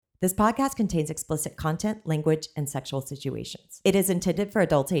This podcast contains explicit content, language, and sexual situations. It is intended for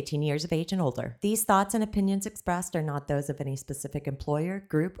adults 18 years of age and older. These thoughts and opinions expressed are not those of any specific employer,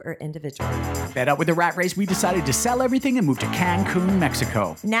 group, or individual. Fed up with the rat race, we decided to sell everything and move to Cancun,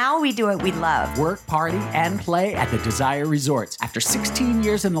 Mexico. Now we do what we love. Work, party, and play at the Desire Resorts. After 16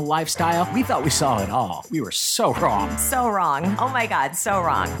 years in the lifestyle, we thought we saw it all. We were so wrong. So wrong. Oh my God, so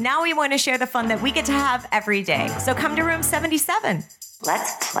wrong. Now we want to share the fun that we get to have every day. So come to room 77.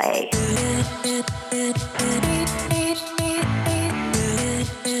 Let's play.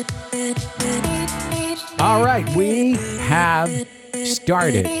 All right, we have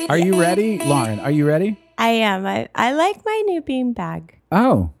started. Are you ready, Lauren? Are you ready? I am. I like my new beanbag.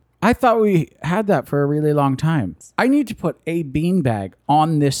 Oh, I thought we had that for a really long time. I need to put a beanbag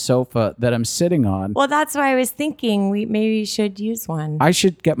on this sofa that I'm sitting on. Well, that's why I was thinking we maybe should use one. I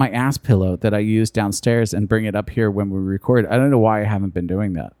should get my ass pillow that I use downstairs and bring it up here when we record. I don't know why I haven't been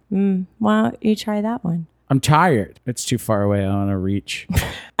doing that. Why don't you try that one? I'm tired. It's too far away. I want to reach.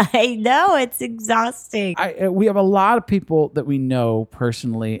 I know. It's exhausting. We have a lot of people that we know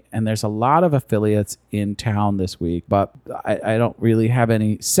personally, and there's a lot of affiliates in town this week, but I don't really have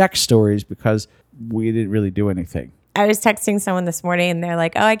any sex stories because we didn't really do anything. I was texting someone this morning and they're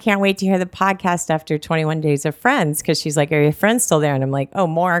like, oh, I can't wait to hear the podcast after 21 Days of Friends. Because she's like, are your friends still there? And I'm like, oh,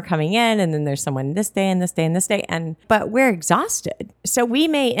 more are coming in. And then there's someone this day and this day and this day. But we're exhausted. So we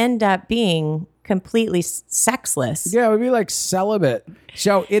may end up being completely sexless. Yeah, it would be like celibate.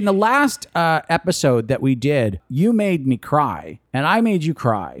 So in the last episode that we did, you made me cry and I made you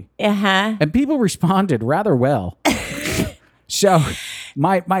cry. Uh-huh. And people responded rather well. So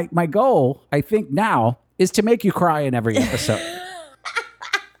my goal, I think now, is to make you cry in every episode.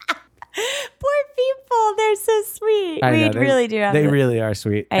 Poor people. They're so sweet. We really do have They really are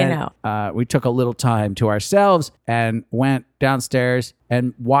sweet. I know. We took a little time to ourselves and went downstairs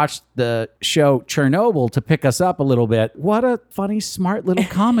and watched the show Chernobyl to pick us up a little bit. What a funny, smart little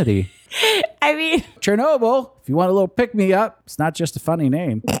comedy. I mean, Chernobyl, if you want a little pick-me-up, it's not just a funny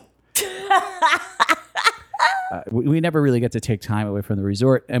name. We never really get to take time away from the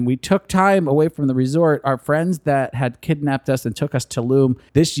resort. And we took time away from the resort. Our friends that had kidnapped us and took us to Tulum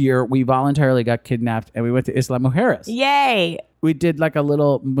this year, we voluntarily got kidnapped and we went to Isla Mujeres. yay. We did like a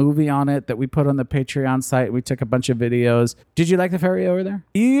little movie on it that we put on the Patreon site. We took a bunch of videos. Did you like the ferry over there?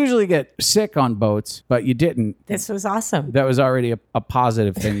 You usually get sick on boats, but you didn't. This was awesome. That was already a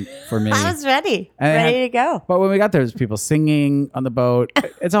positive thing for me. I was ready to go. But when we got there, there's people singing on the boat.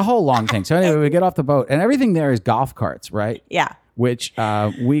 It's a whole long thing. So anyway, we get off the boat and everything there is golf carts, right? Yeah. Which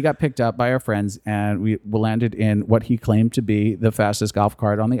we got picked up by our friends and we landed in what he claimed to be the fastest golf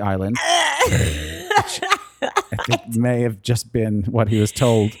cart on the island. I think may have just been what he was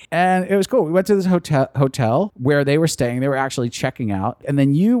told. And it was cool. We went to this hotel where they were staying. They were actually checking out. And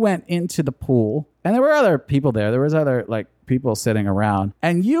then you went into the pool and there were other people there. There was other like people sitting around.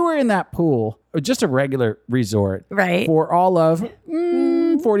 And you were in that pool, just a regular resort. Right. For all of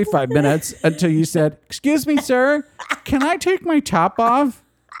 45 minutes until you said, excuse me, sir, can I take my top off?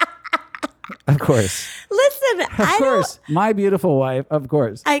 Of course. Listen, Of course. My beautiful wife, of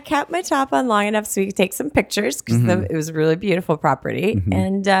course. I kept my top on long enough so we could take some pictures because it was a really beautiful property.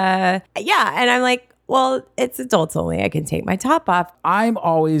 And and I'm like, well, it's adults only. I can take my top off. I'm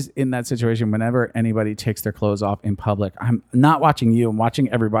always in that situation whenever anybody takes their clothes off in public. I'm not watching you. I'm watching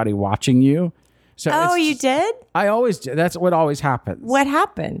everybody watching you. So Oh, you did? I always do. That's what always happens. What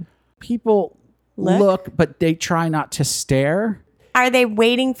happened? People look, but they try not to stare. Are they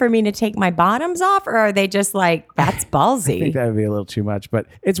waiting for me to take my bottoms off or are they just like, that's ballsy? I think that would be a little too much, but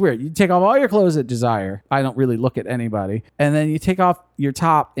it's weird. You take off all your clothes at Desire. I don't really look at anybody. And then you take off your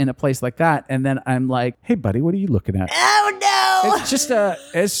top in a place like that. And then I'm like, hey, buddy, what are you looking at? Oh, no. It's just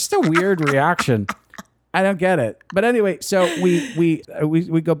a weird reaction. I don't get it. But anyway, so we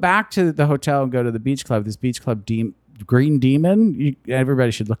go back to the hotel and go to the beach club. This beach club, Green Demon. Everybody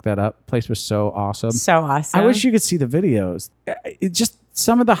should look that up. The place was so awesome. So awesome. I wish you could see the videos. It just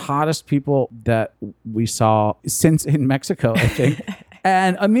some of the hottest people that we saw since in Mexico, I think.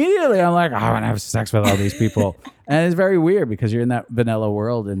 And immediately I'm like, I want to have sex with all these people. And it's very weird because you're in that vanilla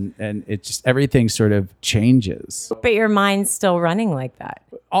world and it just everything sort of changes. But your mind's still running like that.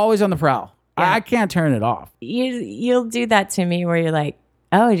 Always on the prowl. Yeah. I can't turn it off. You'll do that to me where you're like,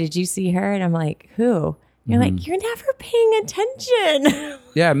 oh, did you see her? And I'm like, who? You're like, you're never paying attention.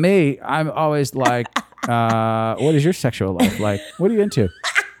 Yeah, me. I'm always like, what is your sexual life like? What are you into? Are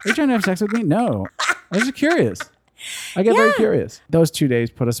you trying to have sex with me? No. I'm just curious. I get very curious. Those 2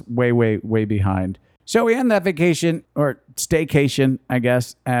 days put us way, way, way behind. So we end that vacation or staycation, I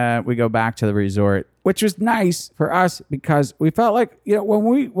guess. We go back to the resort, which was nice for us because we felt like,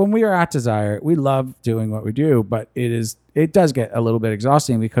 when we are at Desire, we love doing what we do, but it does get a little bit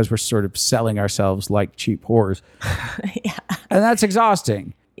exhausting because we're sort of selling ourselves like cheap whores. Yeah. And that's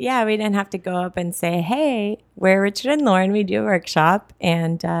exhausting. Yeah, we didn't have to go up and say, hey, we're Richard and Lauren. We do a workshop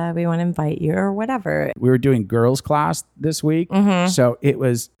and we want to invite you or whatever. We were doing girls class this week. So it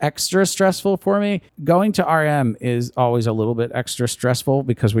was extra stressful for me. Going to RM is always a little bit extra stressful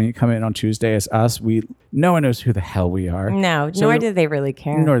because when you come in on Tuesday as us, no one knows who the hell we are. No, So nor do they really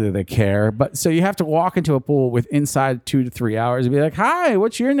care. Nor do they care. But so you have to walk into a pool with inside 2 to 3 hours and be like, hi,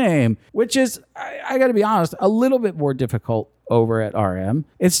 what's your name? Which is, I got to be honest, a little bit more difficult over at RM.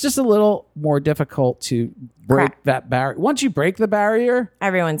 It's just a little more difficult to break Correct. that barrier. Once you break the barrier,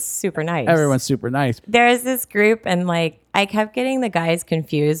 Everyone's super nice. everyone's super nice. There is this group, and like I kept getting the guys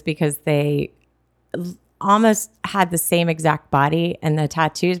confused because they almost had the same exact body and the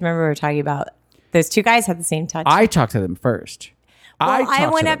tattoos. Remember we were talking about those two guys had the same tattoo. I talked to them first. I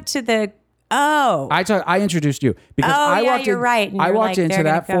went up to the I introduced you because I yeah, walked you're in, right. And I you're walked like, into they're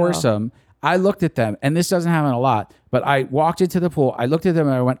that gonna go. foursome. I looked at them, and this doesn't happen a lot, but I walked into the pool. I looked at them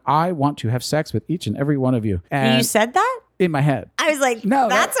and I went, I want to have sex with each and every one of you. And You said that? in my head. I was like, No,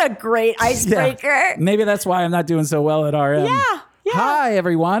 that's a great icebreaker. Yeah. Maybe that's why I'm not doing so well at RM. Yeah. Hi,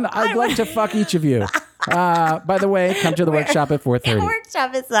 everyone. I'd like to fuck each of you. By the way, come to the workshop at 4:30.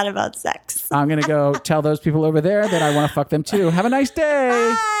 Workshop is not about sex. I'm going to go tell those people over there that I want to fuck them too. Have a nice day.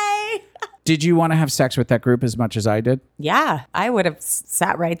 Bye. Did you want to have sex with that group as much as I did? Yeah, I would have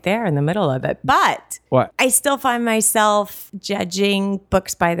sat right there in the middle of it. But What? I still find myself judging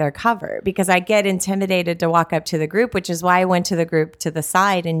books by their cover because I get intimidated to walk up to the group, which is why I went to the group to the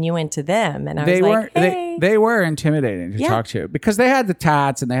side and you went to them. And I was like, hey, they were intimidating to Yeah. talk to because they had the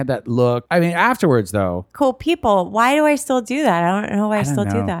tats and they had that look. I mean, afterwards though, cool people. Why do I still do that? I don't know why I I don't still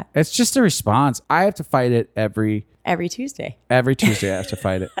do know. that. It's just a response. I have to fight it every Tuesday. Tuesday. I have to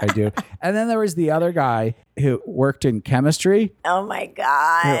fight it. I do. And then there was the other guy who worked in chemistry. Oh my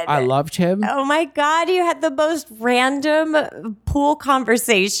God. I loved him. Oh my God, you had the most random pool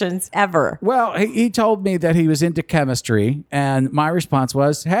conversations ever. Well, he told me that he was into chemistry, and my response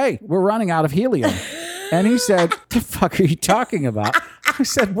was, hey, we're running out of helium. And he said, the fuck are you talking about? I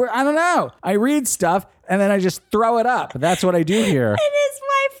said, I don't know. I read stuff, and then I just throw it up. That's what I do here. And his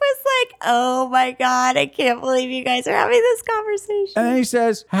wife was like, oh my God, I can't believe you guys are having this conversation. And then he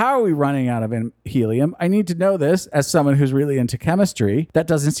says, how are we running out of helium? I need to know this as someone who's really into chemistry. That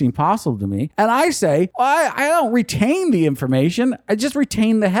doesn't seem possible to me. And I say, well, I don't retain the information. I just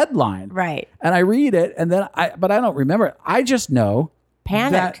retain the headline. Right. And I read it, and then but I don't remember it. I just know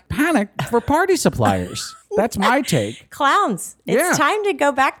Panic. panic for party suppliers. That's my take. Clowns. It's Yeah. time to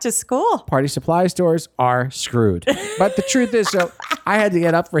go back to school. Party supply stores are screwed. But the truth is, so I had to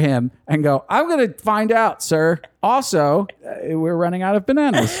get up for him and go, I'm going to find out, sir. Also, we're running out of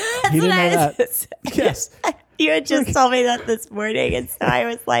bananas. He didn't know that. Yes. You had just told me that this morning. And so I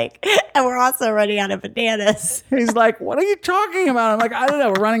was like, and we're also running out of bananas. He's like, what are you talking about? I'm like, I don't know.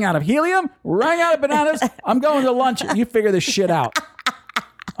 We're running out of helium. We're running out of bananas. I'm going to lunch. You figure this shit out.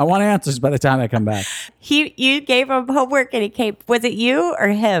 I want answers by the time I come back. You gave him homework and he came. Was it you or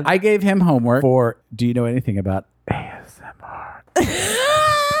him? I gave him homework for, do you know anything about ASMR?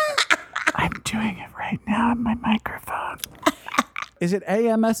 I'm doing it right now on my microphone. Is it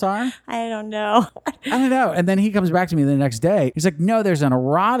AMSR? I don't know. I don't know. And then he comes back to me the next day. He's like, no, there's an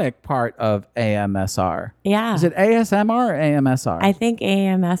erotic part of AMSR. Yeah. Is it ASMR or AMSR? I think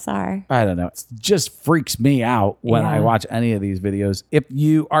AMSR. I don't know. It just freaks me out when I Yeah. watch any of these videos. If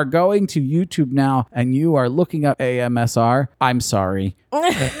you are going to YouTube now and you are looking up AMSR, I'm sorry.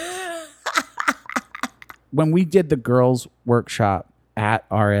 When we did the girls' workshop at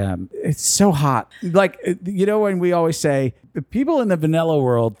RM, it's so hot. Like, you know, when we always say, people in the vanilla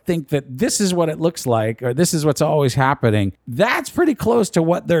world think that this is what it looks like or this is what's always happening. That's pretty close to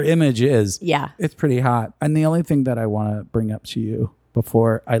what their image is. Yeah. It's pretty hot. And the only thing that I want to bring up to you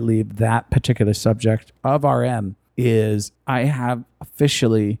before I leave that particular subject of RM is I have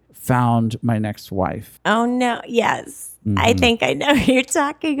officially found my next wife. Oh, no. Yes. I think I know who you're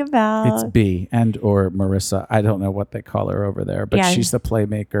talking about. It's B and or Marissa. I don't know what they call her over there, but Yeah. she's the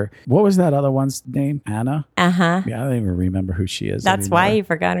playmaker. What was that other one's name? Anna? Uh-huh. Yeah, I don't even remember who she is. That's why anymore. you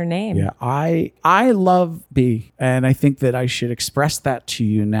forgot her name. Yeah, I love B, and I think that I should express that to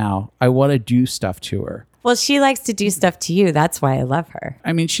you now. I want to do stuff to her. Well, she likes to do stuff to you. That's why I love her.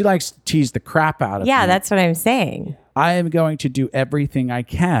 I mean, she likes to tease the crap out of Yeah, me. that's what I'm saying. I am going to do everything I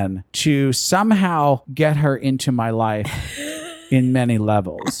can to somehow get her into my life in many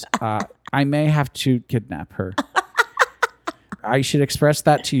levels. I may have to kidnap her. I should express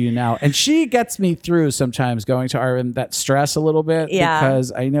that to you now. And she gets me through sometimes going to Arvin, that stress a little bit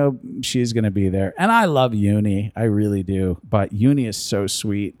because I know she's going to be there. And I love Uni. I really do. But Uni is so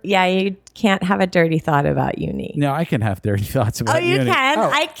sweet. Yeah, you can't have a dirty thought about Uni. No, I can have dirty thoughts about Uni. You can?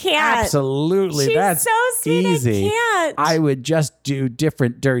 Oh, I can't. Absolutely. She's That's so sweet. easy. I can't. I would just do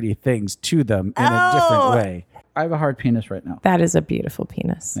different dirty things to them in a different way. I have a hard penis right now. That is a beautiful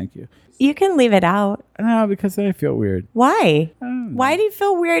penis. Thank you. You can leave it out. No, because I feel weird. Why? Why do you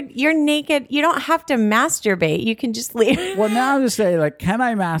feel weird? You're naked. You don't have to masturbate. You can just leave it. Well, now I'm just saying, like, can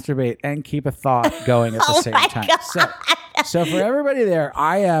I masturbate and keep a thought going at the same time? So for everybody there,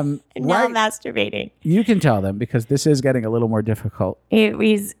 I am Now masturbating. You can tell them because this is getting a little more difficult.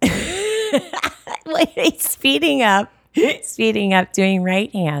 He's speeding up, doing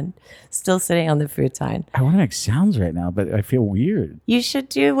right hand, still sitting on the futon. I want to make sounds right now, but I feel weird. You should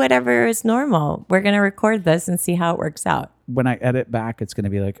do whatever is normal. We're going to record this and see how it works out. When I edit back, it's going to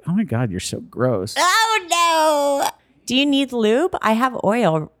be like, oh my God, you're so gross. Oh, no. Do you need lube? I have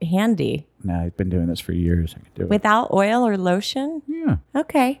oil handy. No, I've been doing this for years. I can do it. Without oil or lotion? Yeah.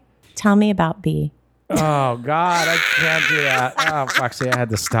 Okay. Tell me about B. Oh, God, I can't do that. Oh, fuck, see, I had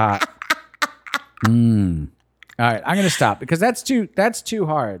to stop. All right, I'm going to stop because that's too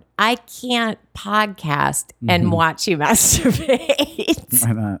hard. I can't podcast and watch you masturbate.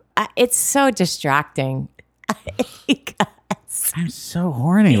 Why not? It's so distracting. I'm so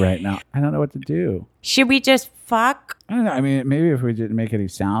horny right now. I don't know what to do. Should we just fuck? I don't know. I mean, maybe if we didn't make any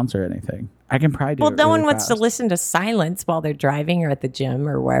sounds or anything. I can probably do Well, it no really one wants to fast. listen to silence while they're driving or at the gym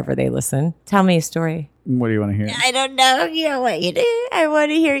or wherever they listen. Tell me a story. What do you want to hear? I don't know. You know what you do. I want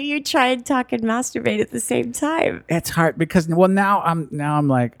to hear you try and talk and masturbate at the same time. It's hard because now I'm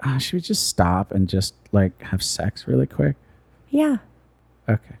like, oh, should we just stop and just like have sex really quick? Yeah.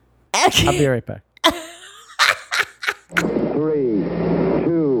 Okay. I'll be right back. 3,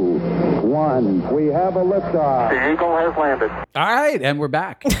 2, 1. We have a liftoff. The Eagle has landed. All right, and we're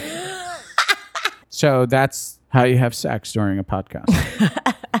back. So that's how you have sex during a podcast.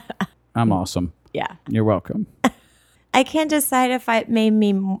 I'm awesome. Yeah. You're welcome. I can't decide if it made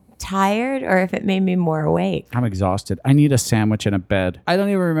me tired or if it made me more awake. I'm exhausted. I need a sandwich and a bed. I don't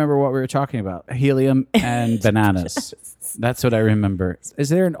even remember what we were talking about. Helium and bananas. That's what I remember. Is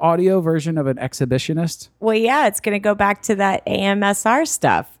there an audio version of an exhibitionist? Well, yeah, it's going to go back to that AMSR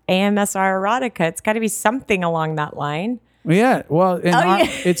stuff, AMSR erotica. It's got to be something along that line. Well, yeah. Well,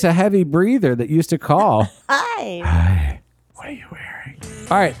 it's a heavy breather that used to call. Hi. Hi. What are you wearing?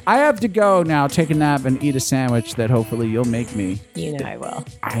 All right. I have to go now, take a nap and eat a sandwich that hopefully you'll make me. You know I will.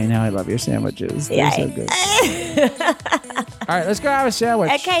 I know. I love your sandwiches. They're Yeah. so good. All right. Let's go have a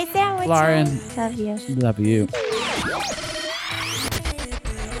sandwich. Okay, sandwich. Lauren. Love you. Love you.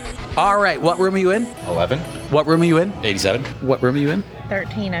 All right. What room are you in? 11, What room are you in? 87, What room are you in?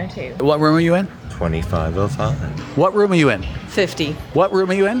 1302. What room are you in? 2505. What room are you in? 50. What room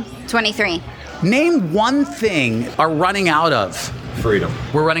are you in? 23. Name one thing are running out of. Freedom.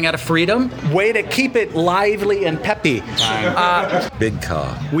 We're running out of freedom. Way to keep it lively and peppy. Big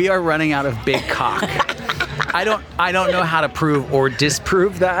cock. We are running out of big cock. I don't know how to prove or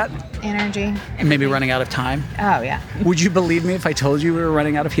disprove that. Energy. Maybe running out of time. Oh, yeah. Would you believe me if I told you we were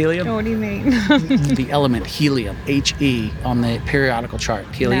running out of helium? What do you mean? The element helium, He, on the periodical chart.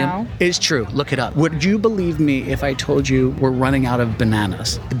 Helium No. is true. Look it up. Would you believe me if I told you we're running out of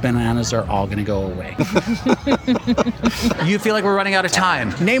bananas? The bananas are all going to go away. You feel like we're running out of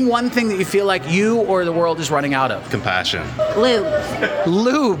time. Name one thing that you feel like you or the world is running out of. Compassion. Lube.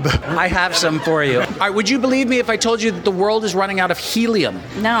 Lube. I have some for you. All right, would you believe me if I told you that the world is running out of helium?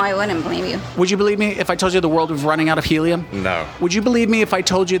 No, I wouldn't believe you. Would you believe me if I told you the world was running out of helium? No. Would you believe me if I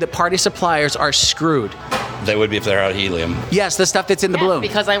told you that party suppliers are screwed? They would be if they're out of helium. Yes, the stuff that's in the balloon.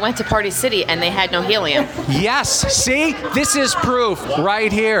 Because I went to Party City and they had no helium. Yes, see? This is proof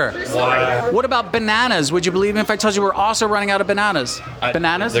right here. What about bananas? Would you believe me if I told you we're also running out of bananas?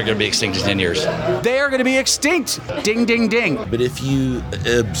 Bananas? They're going to be extinct in 10 years. They are going to be extinct. Ding, ding, ding. But if you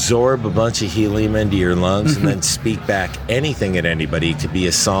absorb a bunch of helium into your lungs and then speak back anything at anybody, it could be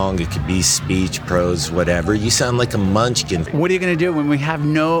a song, it could be speech, prose, whatever, you sound like a munchkin. What are you going to do when we have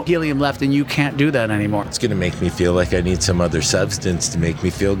no helium left and you can't do that anymore? It's going to make me feel like I need some other substance to make me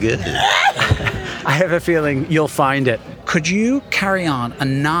feel good. I have a feeling you'll find it. Could you carry on a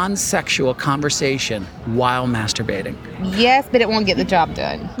non-sexual conversation while masturbating? Yes, but it won't get the job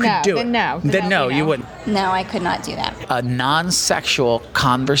done. No, Do it. then no. Then no, you wouldn't. No, I could not do that. A non-sexual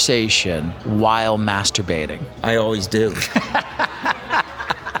conversation while masturbating. I always do.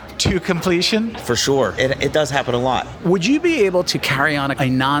 to completion? For sure. It does happen a lot. Would you be able to carry on a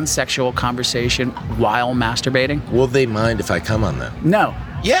non-sexual conversation while masturbating? Will they mind if I come on them? No.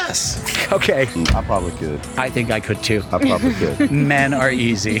 Yes. Okay. I probably could. I think I could too. I probably could. Men are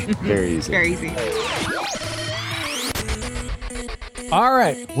easy. Very easy. Very easy. All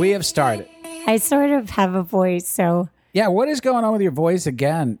right, we have started. I sort of have a voice, so. Yeah, what is going on with your voice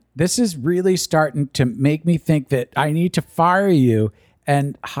again? This is really starting to make me think that I need to fire you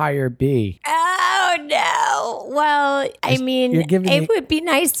and hire B. Oh, no. Well, I mean, You're giving me- it would be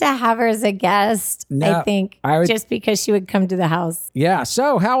nice to have her as a guest, No, I think, I would- just because she would come to the house. Yeah,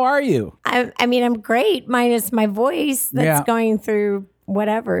 so how are you? I mean, I'm great, minus my voice that's Yeah. going through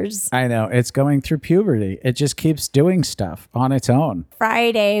whatever's. I know, it's going through puberty. It just keeps doing stuff on its own.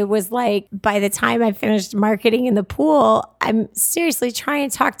 Friday was like, by the time I finished marketing in the pool, I'm seriously trying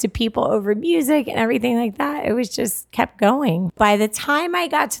to talk to people over music and everything like that. It was just kept going. By the time I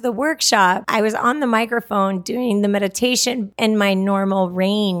got to the workshop, I was on the microphone doing the meditation in my normal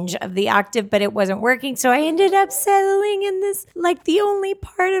range of the octave, but it wasn't working. So I ended up settling in this, like the only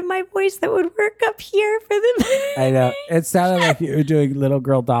part of my voice that would work up here for the. I know. It sounded like you were doing little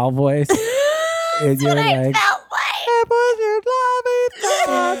girl doll voice. And That's what I felt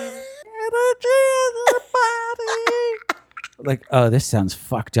like, oh, this sounds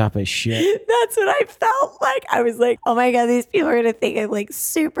fucked up as shit. That's what I felt like. I was like, oh my God, these people are going to think I'm like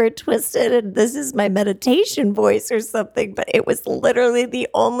super twisted and this is my meditation voice or something. But it was literally the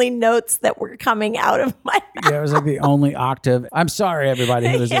only notes that were coming out of my mouth. Yeah, it was like the only octave. I'm sorry, everybody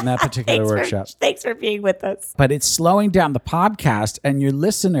who was in that particular workshop. Thanks for being with us. But it's slowing down the podcast, and your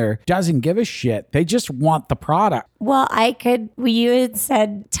listener doesn't give a shit. They just want the product. Well, you had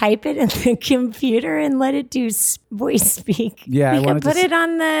said type it in the computer and let it do voice speak. Yeah, I we wanted could to put it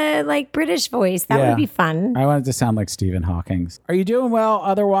on the like British voice. That Yeah. would be fun. I wanted to sound like Stephen Hawking. Are you doing well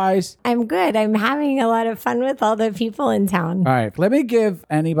otherwise? I'm good. I'm having a lot of fun with all the people in town. All right, let me give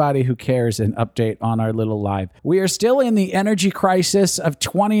anybody who cares an update on our little live. We are still in the energy crisis of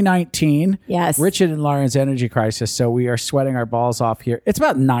 2019. Yes. Richard and Lauren's energy crisis. So we are sweating our balls off here. It's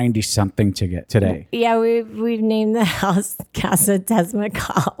about 90 something to get today. Yeah, we've named the house Casa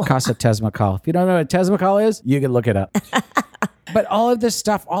Tesmacal. Casa Tesmacal. If you don't know what Tesmacal is, you can look it up. But all of this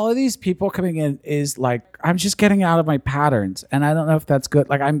stuff, all of these people coming in is like, I'm just getting out of my patterns. And I don't know if that's good.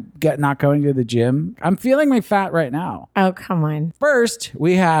 Like not going to the gym. I'm feeling my fat right now. Oh, come on. First,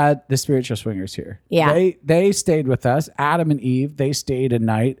 we had the Spiritual Swingers here. Yeah. They stayed with us. Adam and Eve, they stayed a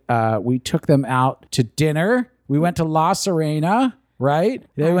night. We took them out to dinner. We went to La Serena, right?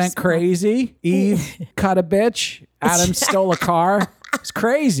 They went crazy. Eve cut a bitch. Adam stole a car. It's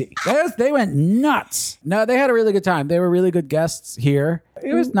crazy. They went nuts. No, they had a really good time. They were really good guests here.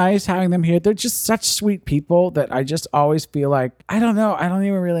 It was nice having them here. They're just such sweet people that I just always feel like, I don't know. I don't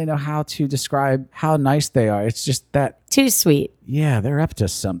even really know how to describe how nice they are. It's just that. Too sweet. Yeah, they're up to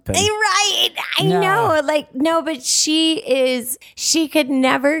something. Right. I know. Like, no, but she could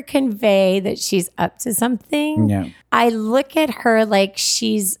never convey that she's up to something. Yeah. I look at her like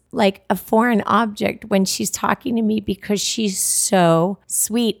she's like a foreign object when she's talking to me because she's so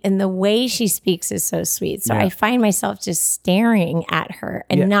sweet and the way she speaks is so sweet. So Yeah. I find myself just staring at her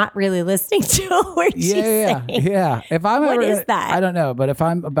and Yeah. not really listening to what she's saying. Yeah. If I'm What ever, is that? I don't know, but if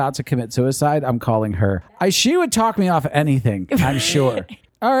I'm about to commit suicide, I'm calling her. She would talk me off anything, I'm sure.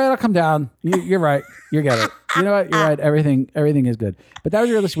 All right, I'll come down. You're right. You get it. You know what? You're right. Everything is good. But that was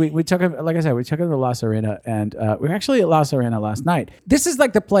really sweet. We took him, like I said, we took him to La Serena, and we were actually at La Serena last night. This is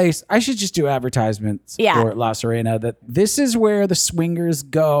like the place. I should just do advertisements for La Serena. That this is where the swingers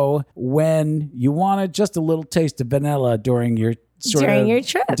go when you want just a little taste of vanilla during your Your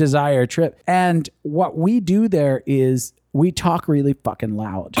trip. desire trip. And what we do there is we talk really fucking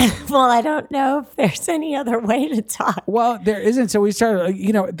loud. Well, I don't know if there's any other way to talk. Well, there isn't. So we started,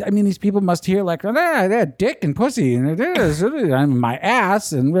 these people must hear like, that dick and pussy and my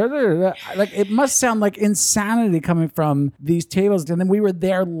ass and like, it must sound like insanity coming from these tables. And then we were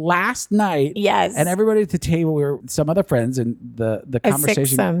there last night. Yes. And everybody at the table, we were some other friends and the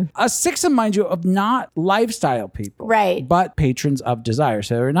conversation. A sixsome, mind you, of not lifestyle people. Right. But patrons of desire.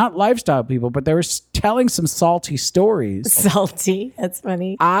 So they're not lifestyle people, but they were telling some salty stories. Salty. That's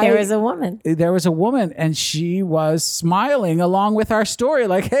funny. There was a woman. And she was smiling along with our story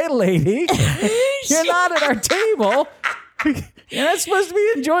like, hey, lady, you're not at our table. You're not supposed to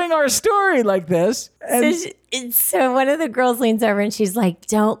be enjoying our story like this. And So one of the girls leans over and she's like,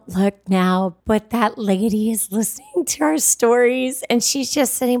 don't look now, but that lady is listening to our stories and she's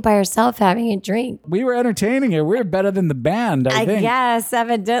just sitting by herself having a drink. we were entertaining her. We were better than the band, I think. guess,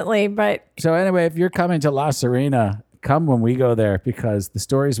 evidently, but So anyway, if you're coming to La Serena, come when we go there because the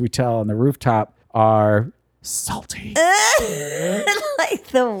stories we tell on the rooftop are salty. Like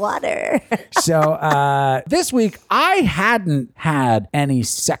the water. So this week, I hadn't had any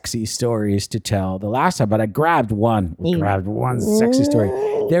sexy stories to tell the last time, but I grabbed one. We grabbed one sexy story.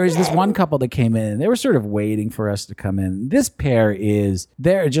 There was this one couple that came in. They were sort of waiting for us to come in. This pair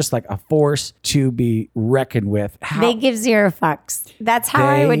they're just like a force to be reckoned with. They give zero fucks. That's how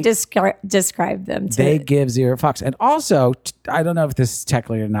I would describe them. They give zero fucks. And also, I don't know if this is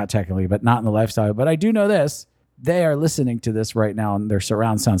technically or not technically, but not in the lifestyle, but I do know this. They are listening to this right now on their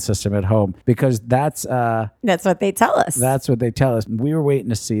surround sound system at home because that's what they tell us. That's what they tell us. We were waiting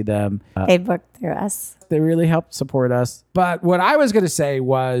to see them. They booked through us. They really helped support us. But what I was going to say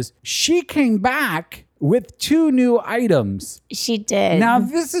was she came back with 2 new items. She did. Now,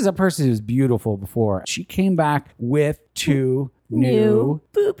 this is a person who's beautiful before. She came back with 2 new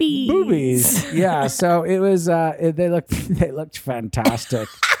boobies. Yeah, so it was they looked fantastic.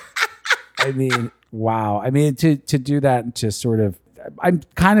 I mean, wow. I mean, to do that and to sort of, I'm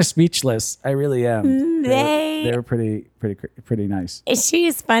kind of speechless. I really am. They were pretty nice.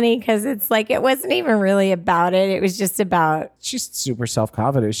 She's funny because it's like it wasn't even really about it. It was just about. She's super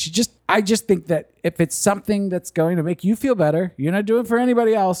self-confident. I just think that if it's something that's going to make you feel better, you're not doing it for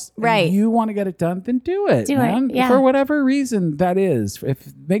anybody else. Right. And you want to get it done, then do it. Do it. Yeah. For whatever reason that is. If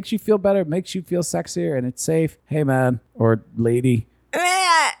it makes you feel better, it makes you feel sexier, and it's safe. Hey, man or lady.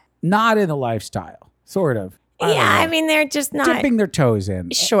 Not in the lifestyle, sort of. I mean, they're just not dipping their toes in.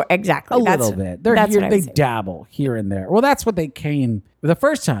 Sure, exactly. A little bit. They dabble here and there. Well, that's what they came the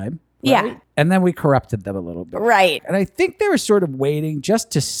first time. Right? Yeah. And then we corrupted them a little bit. Right. And I think they were sort of waiting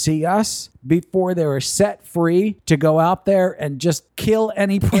just to see us before they were set free to go out there and just kill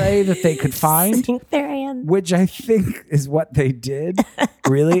any prey that they could find. Sink their hands. Which I think is what they did.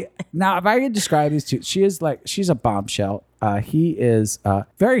 Really. Now, if I could describe these two, she's a bombshell. He is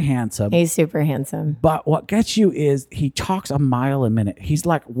very handsome. He's super handsome. But what gets you is he talks a mile a minute. He's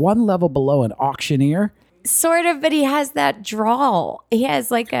like one level below an auctioneer. Sort of, but he has that drawl. He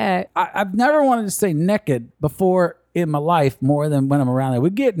has like I've never wanted to say naked before in my life more than when I'm around there. We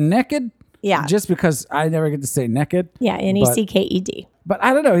get naked. Yeah. Just because I never get to say naked. Yeah, Necked. But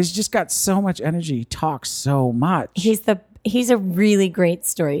I don't know. He's just got so much energy. He talks so much. He's a really great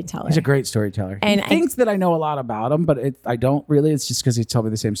storyteller. He's a great storyteller. And he thinks that I know a lot about him, but I don't really. It's just because he told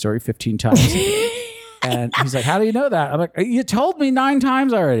me the same story 15 times. And he's like, how do you know that? I'm like, you told me 9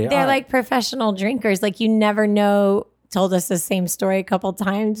 times already. They're like professional drinkers. Like you never know. Told us the same story a couple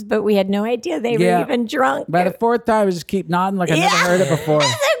times, but we had no idea they were even drunk. By the 4th time, I just keep nodding like I never heard it before.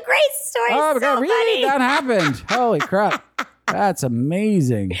 That's a great story. Oh my God, really? Funny. That happened. Holy crap. That's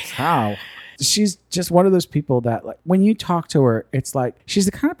amazing. How? She's just one of those people that, like, when you talk to her, it's like she's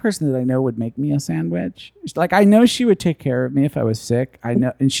the kind of person that I know would make me a sandwich. Like, I know she would take care of me if I was sick. I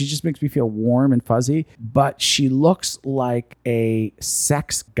know, and she just makes me feel warm and fuzzy. But she looks like a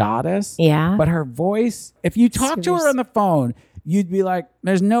sex goddess. Yeah. But her voice, if you talk to her on the phone, you'd be like,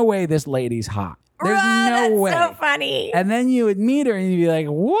 "There's no way this lady's hot. There's no way." That's so funny. And then you would meet her and you'd be like,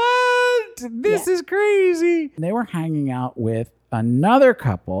 "What? This is crazy." And they were hanging out with another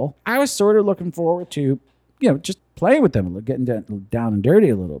couple. I was sort of looking forward to, just playing with them, getting down and dirty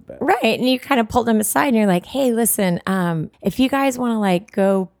a little bit. Right. And you kind of pulled them aside and you're like, hey, listen, if you guys want to like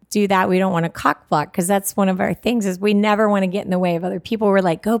go do that, we don't want to cock block, because that's one of our things is we never want to get in the way of other people. We're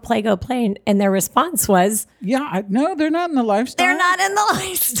like, go play. And their response was, no, they're not in the lifestyle. They're not in the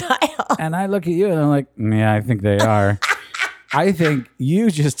lifestyle. And I look at you and I'm like, yeah, I think they are. I think you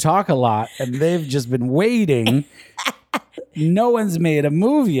just talk a lot and they've just been waiting. No one's made a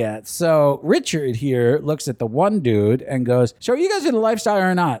move yet. So Richard here looks at the one dude and goes, so are you guys in the lifestyle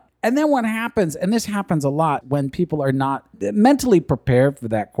or not? And then what happens, and this happens a lot when people are not mentally prepared for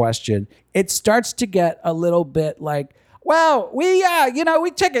that question, it starts to get a little bit like, well, we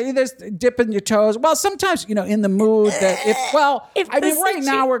take it. There's dipping your toes. Well, sometimes, in the mood that right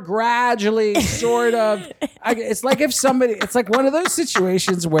now we're gradually sort of, it's like it's like one of those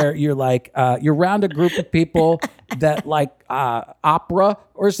situations where you're like, you're around a group of people that like opera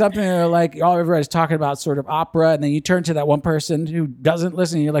or something. And they're like, everybody's talking about sort of opera. And then you turn to that one person who doesn't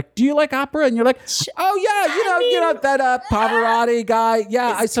listen. And you're like, do you like opera? And you're like, oh yeah, that Pavarotti guy.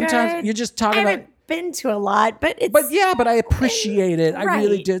 Yeah. Sometimes you're just talking about. Been to a lot, but I appreciate it. I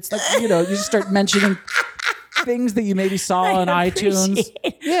really did. It's like, you just start mentioning things that you maybe saw on iTunes.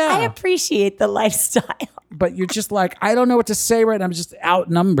 I appreciate the lifestyle. but you're just like, I don't know what to say right now. I'm just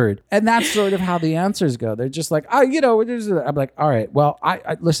outnumbered. And that's sort of how the answers go. They're just like, oh, I'm like, all right, well,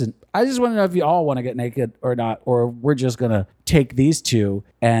 I listen, I just want to know if you all want to get naked or not, or we're just going to take these two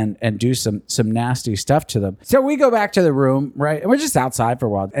and do some nasty stuff to them. So we go back to the room, right? And we're just outside for a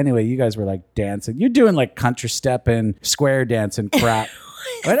while. Anyway, you guys were like dancing. You're doing like country step and square dance and crap.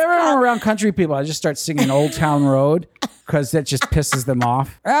 Whenever I'm around country people, I just start singing Old Town Road because that just pisses them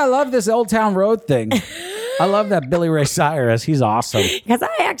off. I love this Old Town Road thing. I love that Billy Ray Cyrus. He's awesome. Because I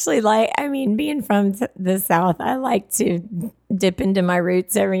actually being from the South, I like to dip into my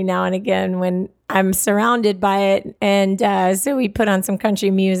roots every now and again when I'm surrounded by it. And so we put on some country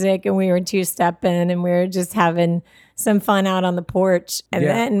music and we were two-stepping and we were just having some fun out on the porch. And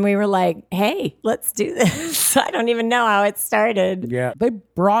then we were like, hey, let's do this. I don't even know how it started. Yeah. They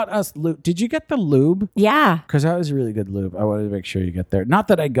brought us lube. Did you get the lube? Yeah. Because that was really good lube. I wanted to make sure you get there. Not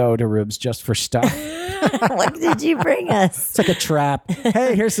that I go to Rubes just for stuff. What did you bring us? It's like a trap.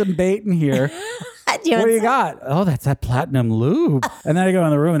 Hey, here's some bait in here. What do you got? Oh, that's that platinum lube. And then I go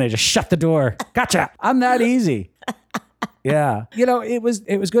in the room and they just shut the door. Gotcha. I'm that easy. Yeah. It was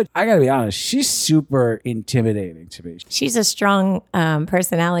good. I got to be honest. She's super intimidating to me. She's a strong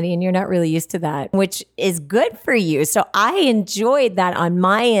personality and you're not really used to that, which is good for you. So I enjoyed that on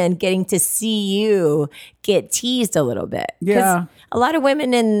my end, getting to see you get teased a little bit. Yeah. A lot of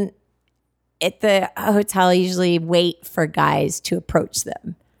women at the hotel usually wait for guys to approach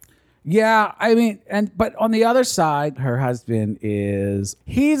them. Yeah, I mean, but on the other side, her husband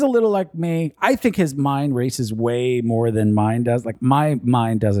he's a little like me. I think his mind races way more than mine does. Like my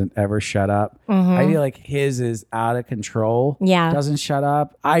mind doesn't ever shut up. Mm-hmm. I feel like his is out of control. Yeah. Doesn't shut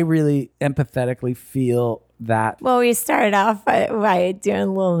up. I really empathetically feel that. Well, we started off by doing a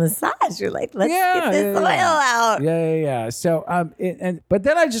little massage. You're like, let's get this oil out. Yeah. So, but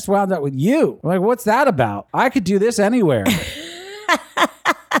then I just wound up with you. I'm like, what's that about? I could do this anywhere.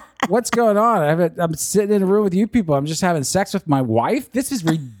 What's going on? I'm sitting in a room with you people. I'm just having sex with my wife. This is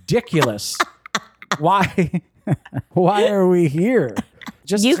ridiculous. Why? Why are we here?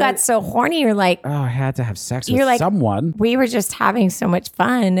 You got so horny. You're like, oh, I had to have sex with someone. We were just having so much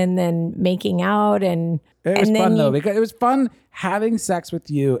fun, and then making out, and it was fun though, because it was fun having sex with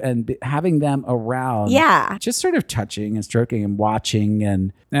you and having them around. Yeah, just sort of touching and stroking and watching,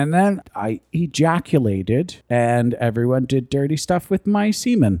 and then I ejaculated, and everyone did dirty stuff with my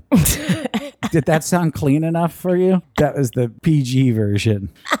semen. Did that sound clean enough for you? That was the PG version.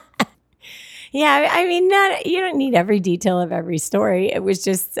 Yeah, I mean, you don't need every detail of every story. It was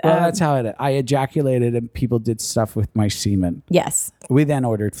just... Well, that's how I ejaculated and people did stuff with my semen. Yes. We then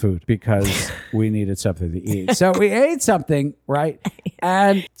ordered food because we needed something to eat. So we ate something, right?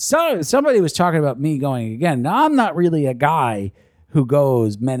 And somebody was talking about me going again. Now, I'm not really a guy who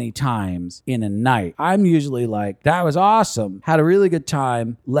goes many times in a night. I'm usually like, that was awesome. Had a really good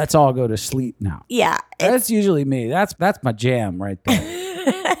time. Let's all go to sleep now. Yeah. That's usually me. That's my jam right there.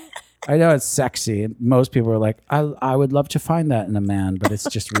 I know it's sexy. And most people are like, I would love to find that in a man, but it's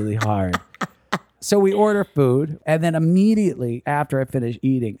just really hard. So we order food, and then immediately after I finish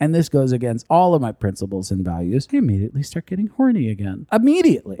eating, and this goes against all of my principles and values, I immediately start getting horny again.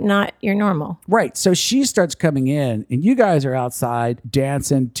 Immediately. Not your normal. Right. So she starts coming in, and you guys are outside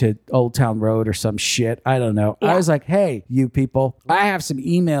dancing to Old Town Road or some shit. I don't know. Yeah. I was like, hey, you people, I have some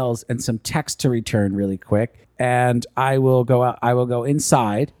emails and some text to return really quick, and I will go out. I will go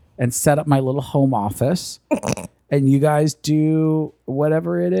inside and set up my little home office. And you guys do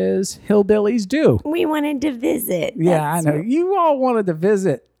whatever it is hillbillies do. We wanted to visit. Yeah, I know. You all wanted to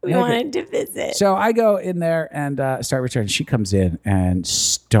visit. We wanted to visit. So I go in there and start returning. She comes in and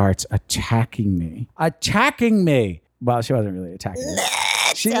starts attacking me. Well, she wasn't really attacking me.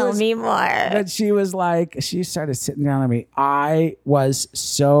 Tell me more. But she was like, she started sitting down on me. I was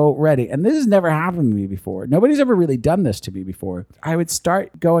so ready. And this has never happened to me before. Nobody's ever really done this to me before. I would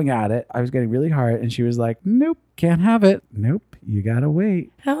start going at it. I was getting really hard. And she was like, nope, can't have it. Nope, you got to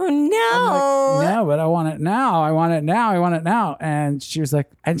wait. Oh, no. Like, no, but I want it now. I want it now. And she was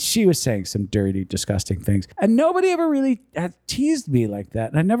like, and she was saying some dirty, disgusting things. And nobody ever really had teased me like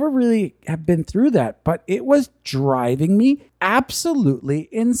that. And I never really have been through that. But it was driving me absolutely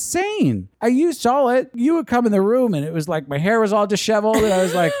insane. You saw it. You would come in the room and it was like my hair was all disheveled. And I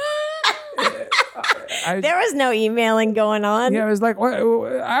was like... there was no emailing going on. Yeah, it was like,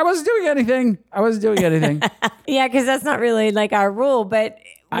 I wasn't doing anything. Yeah, because that's not really like our rule. But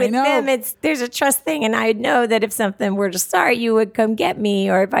with them, there's a trust thing. And I know that if something were to start, you would come get me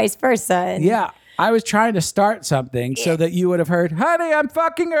or vice versa. Yeah. I was trying to start something so that you would have heard, honey, I'm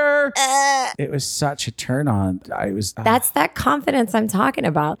fucking her. It was such a turn on. That's that confidence I'm talking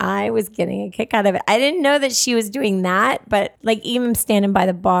about. I was getting a kick out of it. I didn't know that she was doing that, but like even standing by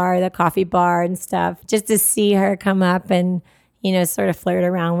the bar, the coffee bar and stuff, just to see her come up and, you know, sort of flirt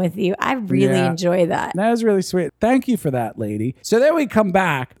around with you. I really enjoy that. That was really sweet. Thank you for that, lady. So then we come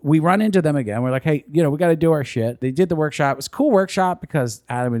back. We run into them again. We're like, hey, you know, we got to do our shit. They did the workshop. It was a cool workshop because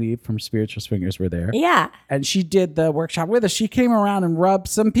Adam and Eve from Spiritual Swingers were there. Yeah. And she did the workshop with us. She came around and rubbed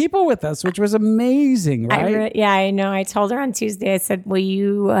some people with us, which was amazing, right? I know. I told her on Tuesday, I said, will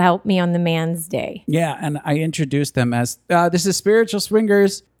you help me on the man's day? Yeah. And I introduced them as, this is Spiritual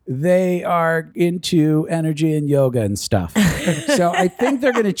Swingers. They are into energy and yoga and stuff. So I think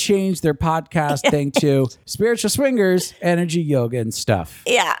they're going to change their podcast thing to Spiritual Swingers, Energy, Yoga, and stuff.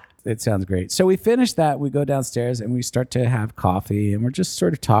 Yeah. It sounds great. So we finish that. We go downstairs and we start to have coffee and we're just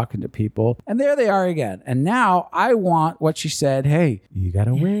sort of talking to people. And there they are again. And now I want what she said. Hey, you got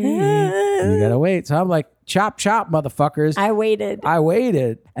to wait. You got to wait. So I'm like, chop, chop, motherfuckers. I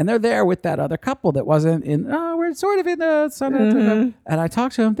waited. And they're there with that other couple that wasn't in, we're sort of in the, and I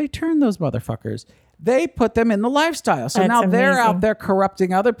talked to them. They turned those motherfuckers. They put them in the lifestyle. So now they're out there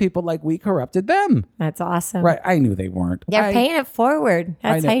corrupting other people like we corrupted them. That's awesome. Right. I knew they weren't. They're paying it forward.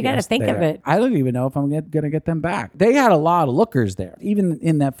 That's how you got to think of it. I don't even know if I'm going to get them back. They had a lot of lookers there. Even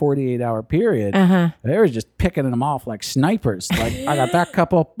in that 48-hour period, they were just picking them off like snipers. Like, I got that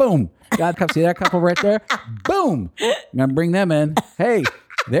couple, boom. See that couple right there? Boom. I'm going to bring them in. Hey,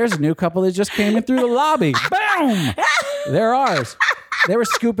 there's a new couple that just came in through the lobby. Boom. They're ours. They were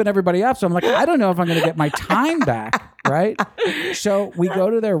scooping everybody up. So I'm like, I don't know if I'm going to get my time back, right? So we go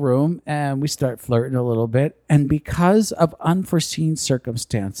to their room and we start flirting a little bit. And because of unforeseen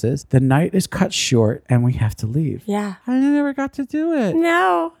circumstances, the night is cut short and we have to leave. Yeah. I never got to do it.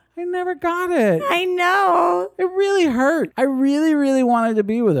 No. I never got it. I know. It really hurt. I really, really wanted to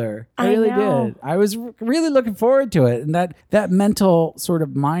be with her. I really did. I was really looking forward to it. And that mental sort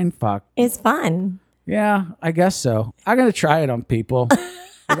of mind fuck is fun. Yeah, I guess so. I'm gonna try it on people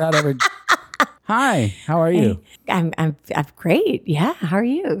without ever. Hi, how are you? I'm great. Yeah, how are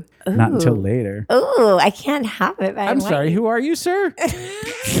you? Ooh. Not until later. Oh, I can't have it. I'm sorry. Who are you, sir?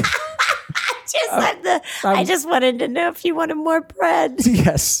 I just wanted to know if you wanted more bread.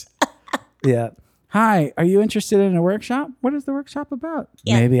 Yes. Yeah. Hi, are you interested in a workshop? What is the workshop about?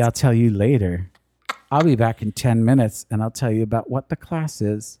 Yes. Maybe I'll tell you later. I'll be back in 10 minutes and I'll tell you about what the class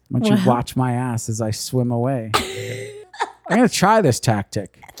is once you watch my ass as I swim away. I'm going to try this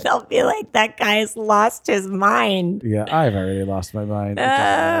tactic. They'll be like, that guy's lost his mind. Yeah, I've already lost my mind.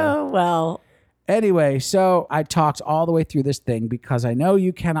 Oh, well. Anyway, so I talked all the way through this thing because I know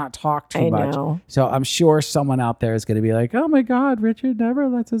you cannot talk too much. Know. So I'm sure someone out there is going to be like, oh my God, Richard never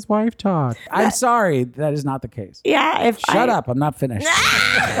lets his wife talk. I'm sorry. That is not the case. Yeah. Shut up. I'm not finished.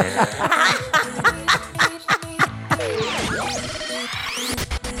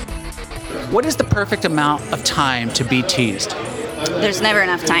 What is the perfect amount of time to be teased? There's never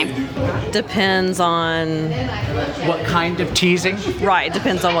enough time. Depends on what kind of teasing. Right,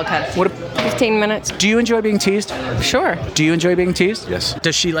 depends on what kind. 15 minutes. Do you enjoy being teased? Sure. Do you enjoy being teased? Yes.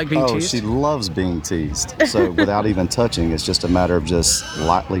 Does she like being teased? Oh, she loves being teased. So without even touching, it's just a matter of just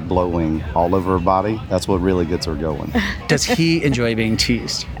lightly blowing all over her body. That's what really gets her going. Does he enjoy being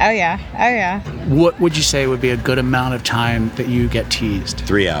teased? Oh, yeah. Oh, yeah. What would you say would be a good amount of time that you get teased?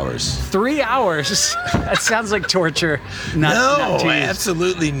 3 hours. 3 hours? That sounds like torture. Not teased.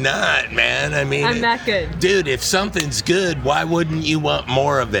 Absolutely not, man. I mean, I'm that good. Dude, if something's good, why wouldn't you want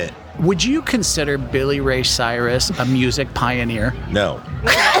more of it? Would you consider Billy Ray Cyrus a music pioneer? No.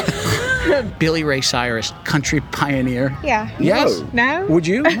 Billy Ray Cyrus, country pioneer? Yeah. Yes. No? Would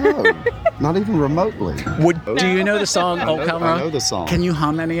you? No, not even remotely. Do you know the song Old Town Road? I know the song. Can you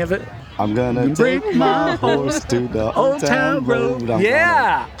hum any of it? I'm gonna take my horse to the Old Town Road.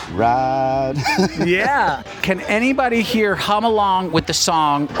 Yeah. Ride. Yeah. Can anybody here hum along with the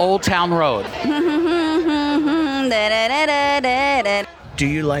song Old Town Road? Do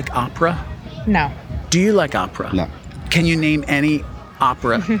you like opera? No. Do you like opera? No. Can you name any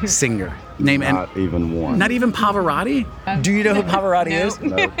opera singer? Name Not even one. Not even Pavarotti? Do you know who Pavarotti is?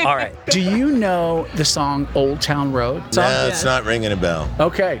 No. All right. Do you know the song Old Town Road? No, it's not ringing a bell.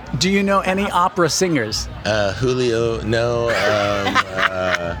 Okay. Do you know any opera singers? Julio, no.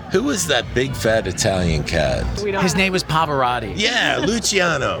 who was that big fat Italian cat? His name was Pavarotti. Yeah,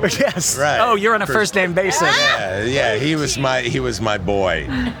 Luciano. Yes. Right. Oh, you're on a first name basis. Yeah, he was my boy.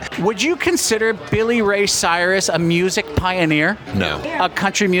 Would you consider Billy Ray Cyrus a music pioneer? No. A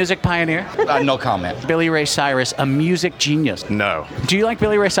country music pioneer? No comment. Billy Ray Cyrus, a music genius? No. Do you like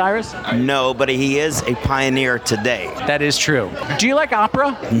Billy Ray Cyrus? No, but he is a pioneer today. That is true. Do you like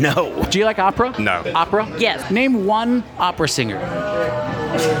opera? No. Do you like opera? No. Opera? Yes. Name one opera singer.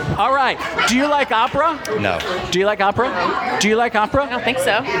 All right. Do you like opera? No. Do you like opera? Do you like opera? I don't think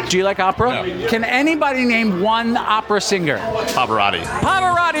so. Do you like opera? No. Can anybody name one opera singer? Pavarotti.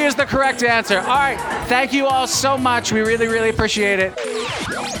 Pavarotti is the correct answer. All right. Thank you all so much. We really, really appreciate it.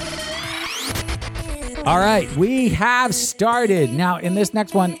 All right, we have started. Now, in this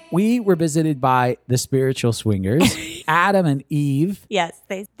next one, we were visited by the spiritual swingers, Adam and Eve. Yes,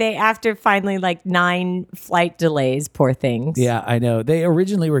 they after finally like 9 flight delays, poor things. Yeah, I know. They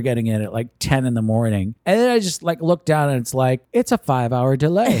originally were getting in at like 10 in the morning. And then I just like looked down and it's like, it's a 5-hour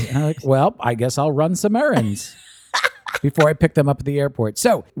delay. And I'm like, well, I guess I'll run some errands before I pick them up at the airport.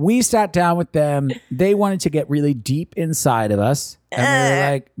 So we sat down with them. They wanted to get really deep inside of us. And we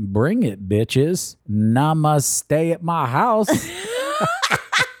were like, bring it, bitches. Namaste at my house.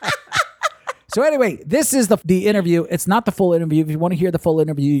 So anyway, this is the interview. It's not the full interview. If you want to hear the full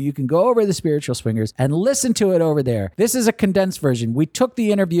interview, you can go over to the Spiritual Swingers and listen to it over there. This is a condensed version. We took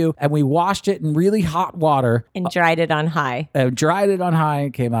the interview and we washed it in really hot water. And dried it on high. Dried it on high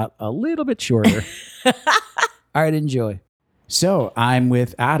and came out a little bit shorter. All right, enjoy. So I'm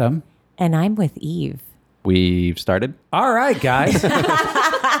with Adam. And I'm with Eve. We've started. All right, guys.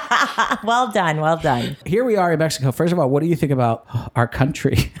 Well done. Well done. Here we are in Mexico. First of all, what do you think about our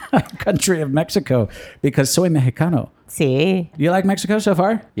country, our country of Mexico? Because soy Mexicano. See? You like Mexico so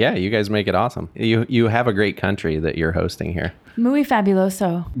far? Yeah, you guys make it awesome. You have a great country that you're hosting here. Muy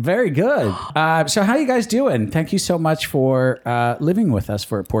fabuloso. Very good. So how you guys doing? Thank you so much for living with us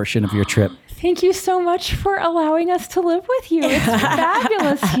for a portion of your trip. Thank you so much for allowing us to live with you. It's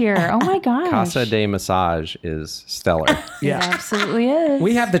fabulous here. Oh my gosh. Casa de Massage is stellar. Yeah, it absolutely is.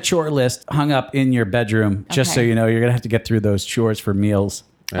 We have the chore list hung up in your bedroom, just so you know. You're going to have to get through those chores for meals.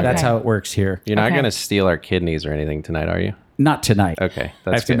 Okay. That's how it works here. You're not going to steal our kidneys or anything tonight, are you? Not tonight. Okay.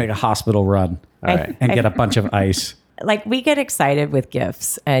 I have to make a hospital run and get a bunch of ice. Like, we get excited with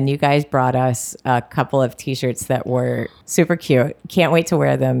gifts, and you guys brought us a couple of T-shirts that were super cute. Can't wait to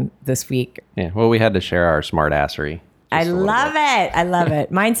wear them this week. Yeah, well, we had to share our smart assery. I love it. I love it.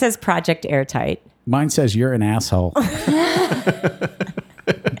 Mine says Project Airtight. Mine says you're an asshole.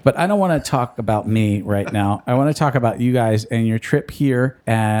 But I don't want to talk about me right now. I want to talk about you guys and your trip here.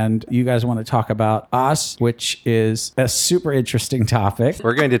 And you guys want to talk about us, which is a super interesting topic.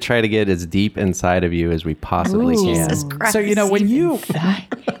 We're going to try to get as deep inside of you as we possibly can. Jesus Christ. So, you know, when you...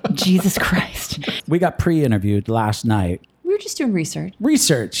 Jesus Christ. We got pre-interviewed last night. We were just doing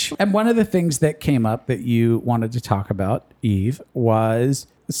research. And one of the things that came up that you wanted to talk about, Eve, was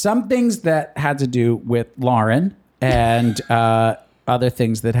some things that had to do with Lauren and... other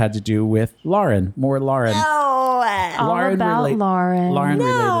things that had to do with Lauren, more Lauren. No. All about Lauren.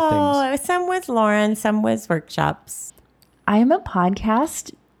 Lauren-related things. Some was Lauren, some was workshops. I am a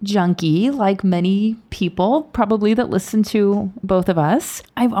podcast junkie, like many people probably that listen to both of us.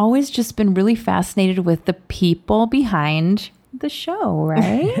 I've always just been really fascinated with the people behind the show,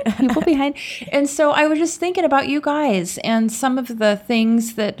 right? People behind. And so I was just thinking about you guys and some of the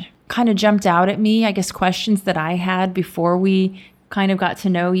things that kind of jumped out at me, I guess questions that I had before we kind of got to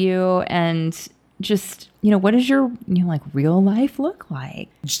know you, and just, you know, what does your, you know, like real life look like?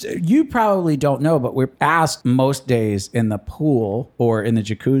 You probably don't know, but we're asked most days in the pool or in the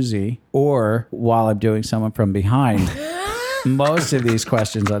jacuzzi or while I'm doing someone from behind. Most of these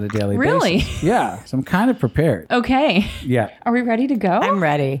questions on a daily basis. Really? Yeah. So I'm kind of prepared. Okay. Yeah. Are we ready to go? I'm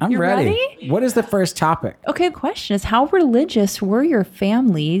ready. You're ready. What is the first topic? Okay. The question is, how religious were your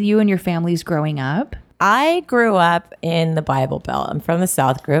family, you and your families growing up? I grew up in the Bible Belt. I'm from the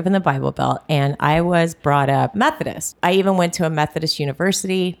South, grew up in the Bible Belt, and I was brought up Methodist. I even went to a Methodist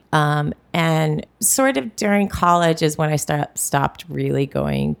university, and sort of during college is when I stopped really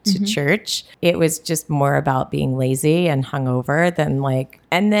going to church. It was just more about being lazy and hungover than like,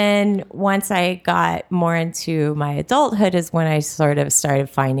 and then once I got more into my adulthood is when I sort of started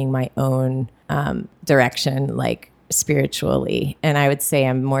finding my own direction, like spiritually. And I would say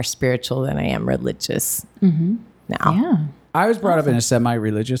I'm more spiritual than I am religious now. Yeah. I was brought up in a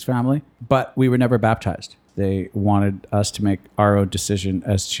semi-religious family, but we were never baptized. They wanted us to make our own decision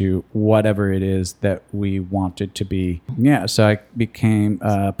as to whatever it is that we wanted to be. Yeah, so I became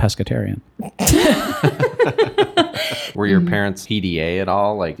a pescatarian. Were your parents PDA at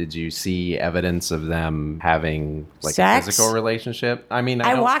all? Like, did you see evidence of them having like Sex? a physical relationship? I mean,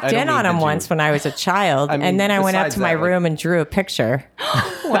 I walked in on him once when I was a child, I mean, and then I went up besides to my that, like- room and drew a picture.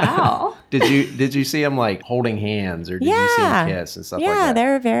 Wow. Did you see them like holding hands, or did you see them kiss and stuff like that? Yeah, they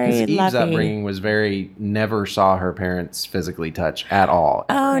were very 'Cause Eve's loving. upbringing was never saw her parents physically touch at all.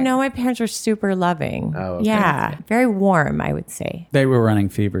 Oh, no, my parents were super loving. Oh, okay. Yeah, very warm, I would say. They were running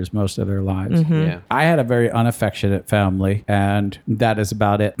fevers most of their lives. Yeah. I had a very unaffectionate family, and that is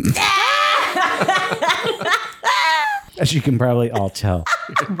about it. As you can probably all tell.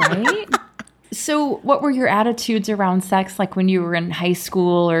 Right? So what were your attitudes around sex like when you were in high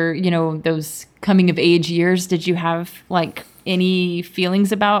school or, you know, those coming of age years? Did you have like any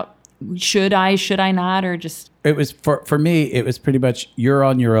feelings about should I not, or just... It was for me, it was pretty much you're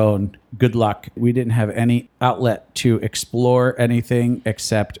on your own. Good luck. We didn't have any outlet to explore anything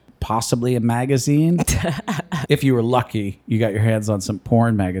except possibly a magazine. If you were lucky, you got your hands on some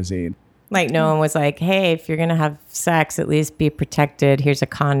porn magazine. Like no one was like, hey, if you're going to have sex, at least be protected. Here's a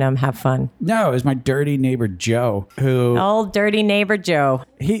condom. Have fun. No, it was my dirty neighbor, Joe, who... Old dirty neighbor Joe.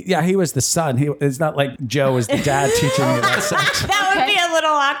 He was the son. It's not like Joe was the dad teaching me about sex. That would be a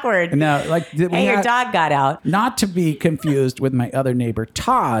little awkward. No, like... Hey, your dog got out. Not to be confused with my other neighbor,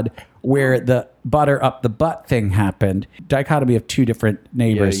 Todd, where the butter up the butt thing happened. Dichotomy of two different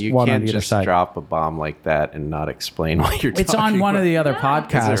neighbors, you one can't on either just side. drop a bomb like that and not explain what you're talking It's on one about. of the other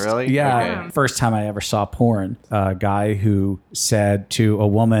podcasts. Is it really? Yeah. Okay. First time I ever saw porn, a guy who said to a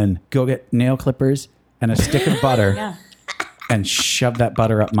woman, go get nail clippers and a stick of butter and shove that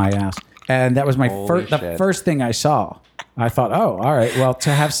butter up my ass. And that was my the first thing I saw. I thought, oh, all right. Well,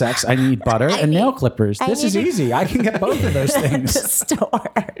 to have sex, I need butter and nail clippers. This is easy. I can get both of those things. Store.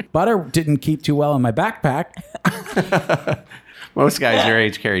 Butter didn't keep too well in my backpack. Most guys your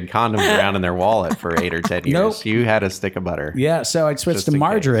age carried condoms around in their wallet for 8 or 10 years. Nope. You had a stick of butter. Yeah, so I switched Just to in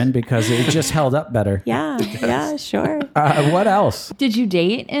margarine because it just held up better. Yeah, sure. What else? Did you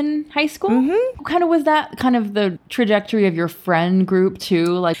date in high school? Mm-hmm. Kind of was that kind of the trajectory of your friend group too?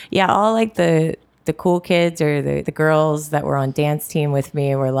 Like, Yeah, all like the cool kids or the girls that were on dance team with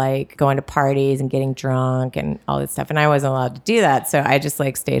me were like going to parties and getting drunk and all this stuff. And I wasn't allowed to do that. So I just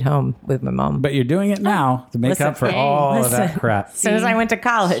like stayed home with my mom. But you're doing it now to make up for all of that crap. As soon as I went to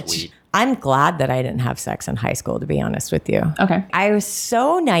college. Sweet. I'm glad that I didn't have sex in high school, to be honest with you. okay. I was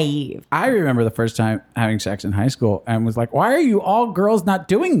so naive. I remember the first time having sex in high school and was like, why are you all girls not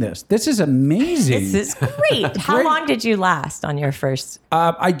doing this? This is amazing. This is great. How Great. long did you last on your first?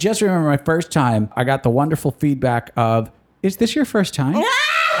 I just remember my first time, I got the wonderful feedback of, is this your first time?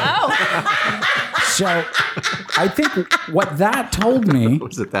 So I think what that told me,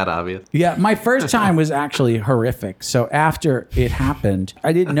 Was it that obvious? yeah, my first time was actually horrific. So after it happened,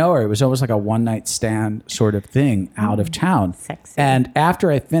 I didn't know her. It was almost like a one night stand sort of thing out of town. Sexy. And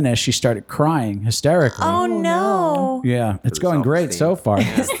after I finished, she started crying hysterically. Oh, no. Yeah, it's going great so far.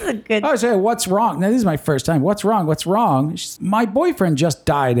 This is a good. I was saying, what's wrong? Now, this is my first time. What's wrong? What's wrong? My boyfriend just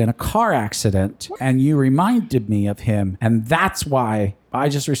died in a car accident, and you reminded me of him. And that's why I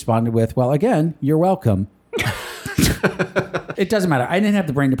just responded with, well, again, you're welcome. It doesn't matter. I didn't have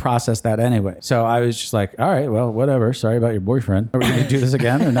the brain to process that anyway. So I was just like, all right, well, whatever. Sorry about your boyfriend. Are we going to do this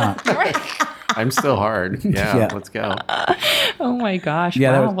again or not? I'm still hard. Yeah, Yeah. let's go. Oh my gosh.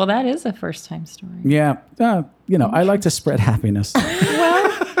 Yeah, that wow. was- Well, that is a first time story. Yeah. I like to spread happiness.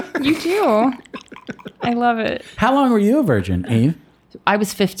 You do. I love it. How long were you a virgin, Eve? I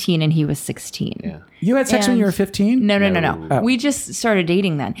was 15 and he was 16. Yeah. You had sex when you were 15? No. Oh. We just started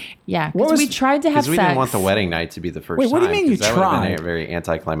dating then. Yeah. What Because was- we tried to have Because we sex. didn't want the wedding night to be the first Wait, what do you time, mean you 'cause that would have been tried? very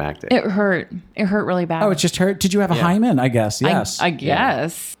anticlimactic. It hurt. It hurt really bad. Oh, it just hurt? Did you have a hymen? I guess, yes. I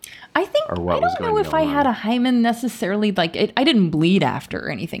guess. I think Or what I was don't know going if I had a hymen necessarily. Like I didn't bleed after or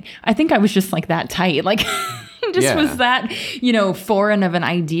anything. I think I was just like that tight. Like just Yeah. was that foreign of an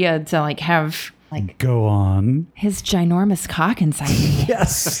idea to like have like Go on. his ginormous cock inside me.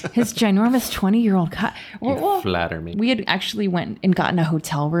 Yes. His ginormous 20-year-old cock. You flatter me. We had actually went and gotten a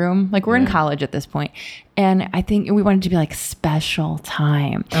hotel room. Like we're in college at this point, and I think we wanted to be like special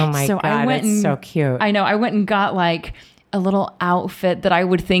time. Oh my so God, I went that's and, so cute. I know. I went and got like a little outfit that I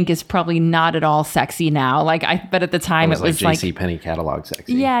would think is probably not at all sexy now. But at the time It was like like J.C. Penney catalog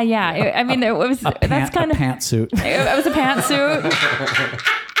sexy. yeah. I mean, it was that's kind a of pantsuit. it was a pantsuit.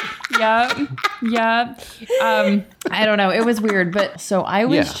 Yeah. I don't know. It was weird, but so I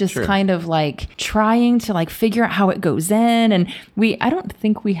was Yeah, just sure. kind of like trying to like figure out how it goes in, and I don't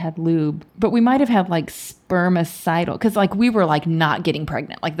think we had lube, but we might have had like spermicidal because like we were like not getting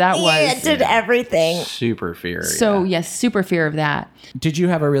pregnant. Like that Yeah, was it did everything. Super fear. so yeah. yes, super fear of that. Did you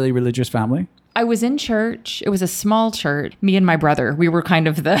have a really religious family? I was in church. It was a small church. Me and my brother, we were kind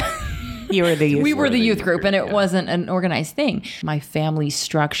of the... You were the youth. We were the youth group, and it wasn't an organized thing. My family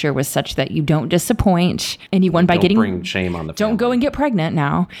structure was such that you don't disappoint anyone by getting... Don't bring shame on the family. Don't go and get pregnant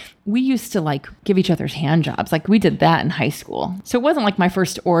now. We used to like give each other's hand jobs. Like we did that in high school. So it wasn't like my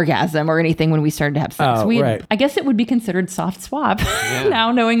first orgasm or anything when we started to have sex. Right. I guess it would be considered soft swap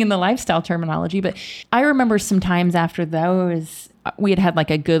now, knowing in the lifestyle terminology. But I remember some times after those... we had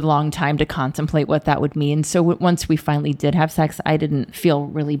like a good long time to contemplate what that would mean. So once we finally did have sex, I didn't feel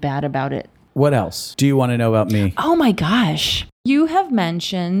really bad about it. What else do you want to know about me? Oh my gosh. You have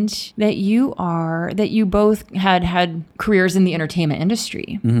mentioned that you both had careers in the entertainment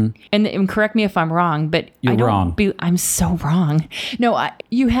industry. Mm-hmm. And correct me if I'm wrong, but You're wrong. I'm so wrong. No,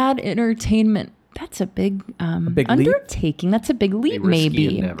 you had entertainment. That's a big undertaking. Leap? That's a big leap,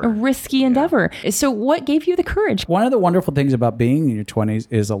 maybe. A risky endeavor. So what gave you the courage? One of the wonderful things about being in your 20s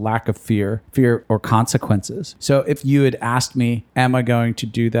is a lack of fear or consequences. So if you had asked me, am I going to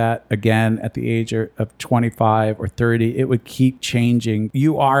do that again at the age of 25 or 30, it would keep changing.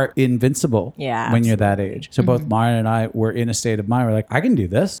 You are invincible when you're that age. So both Maren and I were in a state of mind. We're like, I can do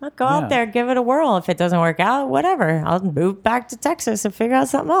this. I'll go out there, give it a whirl. If it doesn't work out, whatever. I'll move back to Texas and figure out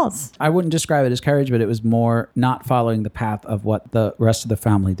something else. I wouldn't describe it as courage, but it was more not following the path of what the rest of the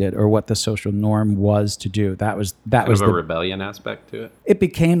family did or what the social norm was to do. That was a rebellion aspect to it. It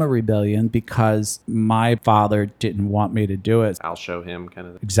became a rebellion because my father didn't want me to do it. I'll show him kind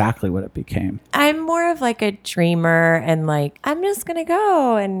of exactly what it became. I'm more of like a dreamer and like, I'm just going to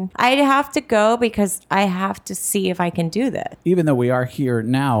go and I have to go because I have to see if I can do this. Even though we are here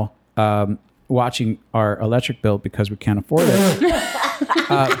now, watching our electric bill because we can't afford it.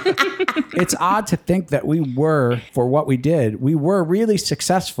 It's odd to think that we were, for what we did, we were really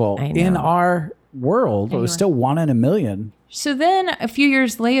successful in our world. It was still 1 in a million. So then a few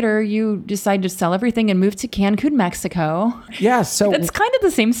years later, you decide to sell everything and move to Cancun, Mexico. Yeah. So it's kind of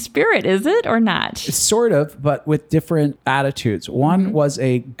the same spirit, is it, or not? Sort of, but with different attitudes. One was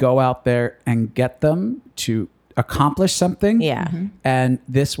a go out there and get them to accomplish something. Yeah. And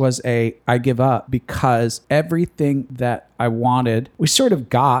this was I give up because everything that I wanted, we sort of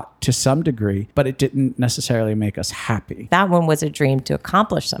got to some degree, but it didn't necessarily make us happy. That one was a dream to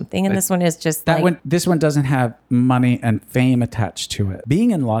accomplish something. And this one is just this one doesn't have money and fame attached to it.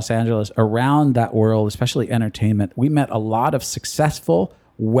 Being in Los Angeles, around that world, especially entertainment, we met a lot of successful,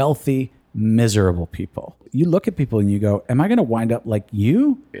 wealthy, miserable people. You look at people and you go, am I going to wind up like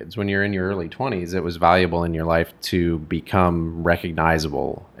you? It's when you're in your early 20s, it was valuable in your life to become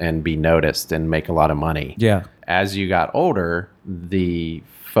recognizable and be noticed and make a lot of money. Yeah. As you got older, the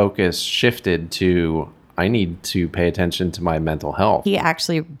focus shifted to, I need to pay attention to my mental health. He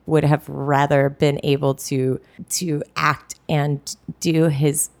actually would have rather been able to act and do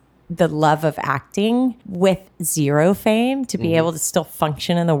the love of acting with zero fame to be able to still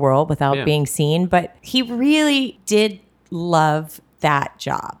function in the world without being seen. But he really did love that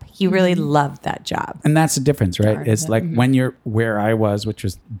job. He really loved that job. And that's the difference, right? It's like when you're where I was, which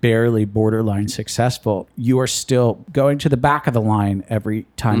was barely borderline successful, you are still going to the back of the line every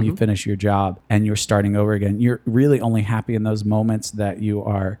time you finish your job and you're starting over again. You're really only happy in those moments that you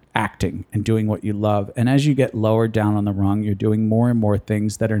are acting and doing what you love. And as you get lower down on the rung, you're doing more and more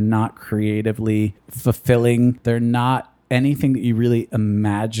things that are not creatively fulfilling. They're not anything that you really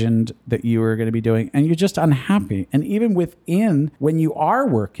imagined that you were going to be doing, and you're just unhappy. And even within, when you are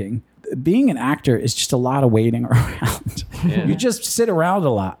working, being an actor is just a lot of waiting around. Yeah. You just sit around a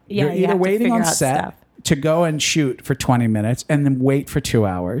lot. Yeah, you're either waiting on set to go and shoot for 20 minutes and then wait for 2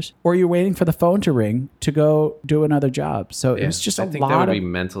 hours, or you're waiting for the phone to ring to go do another job. So it was just a lot. I think that would be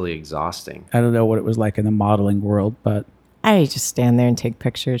mentally exhausting. I don't know what it was like in the modeling world, but I just stand there and take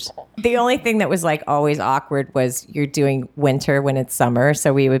pictures. The only thing that was like always awkward was you're doing winter when it's summer.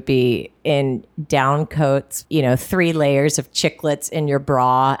 So we would be in down coats, 3 layers of chiclets in your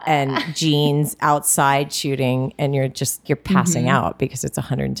bra and jeans outside shooting. And you're passing out because it's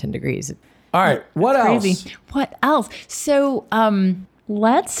 110 degrees. All right. What else? What else? So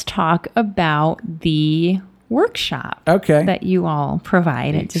let's talk about the workshop that you all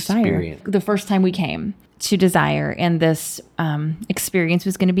provide at Desire. The first time we came to Desire, and this experience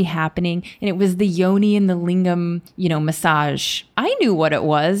was going to be happening, and it was the yoni and the lingam, massage. I knew what it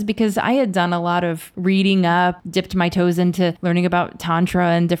was because I had done a lot of reading up, dipped my toes into learning about tantra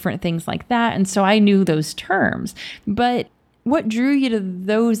and different things like that, and so I knew those terms. But what drew you to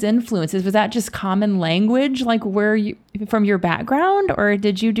those influences? Was that just common language, like where you from your background, or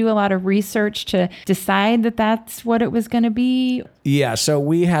did you do a lot of research to decide that that's what it was going to be? Yeah, so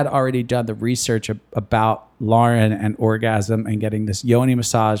we had already done the research about Lauren and orgasm and getting this yoni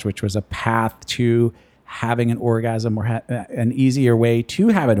massage, which was a path to having an orgasm or an easier way to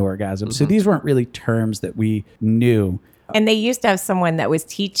have an orgasm. So these weren't really terms that we knew. And they used to have someone that was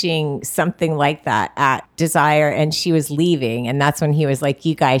teaching something like that at Desire, and she was leaving. And that's when he was like,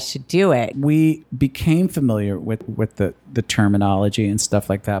 you guys should do it. We became familiar with the terminology and stuff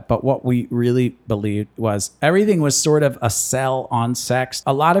like that. But what we really believed was everything was sort of a sell on sex.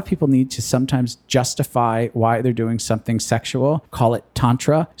 A lot of people need to sometimes justify why they're doing something sexual, call it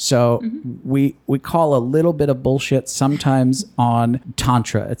tantra. So we call a little bit of bullshit sometimes on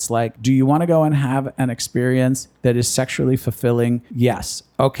tantra. It's like, do you want to go and have an experience that is sexually fulfilling? Yes.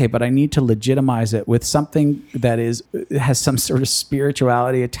 Okay, but I need to legitimize it with something that has some sort of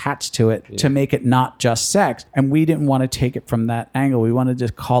spirituality attached to it to make it not just sex. And we didn't want to take it from that angle. We wanted to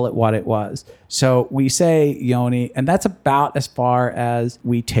just call it what it was. So we say yoni, and that's about as far as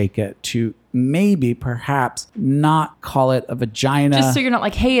we take it, to maybe perhaps not call it a vagina. Just so you're not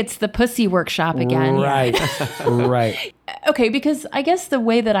like, hey, it's the pussy workshop again. Right, right. Okay, because I guess the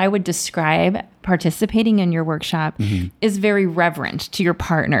way that I would describe participating in your workshop is very reverent to your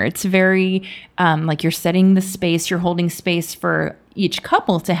partner. It's very like you're setting the space, you're holding space for each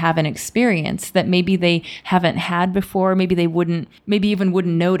couple to have an experience that maybe they haven't had before, maybe even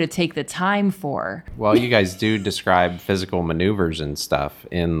wouldn't know to take the time for. Well, you guys do describe physical maneuvers and stuff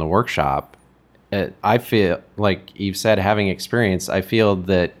in the workshop. I feel like Eve said, having experience, I feel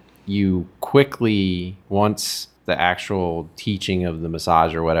that you quickly, once the actual teaching of the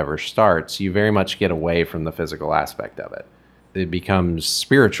massage or whatever starts, you very much get away from the physical aspect of it. It becomes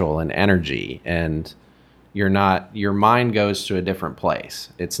spiritual and energy, and your mind goes to a different place.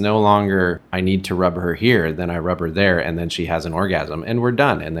 It's no longer, I need to rub her here, then I rub her there, and then she has an orgasm, and we're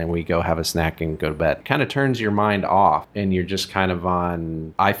done. And then we go have a snack and go to bed. It kind of turns your mind off, and you're just kind of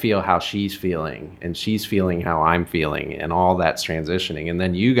on, I feel how she's feeling, and she's feeling how I'm feeling, and all that's transitioning. And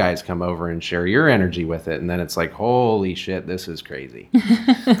then you guys come over and share your energy with it, and then it's like, holy shit, this is crazy.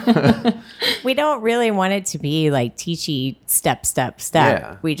 We don't really want it to be like teachy step.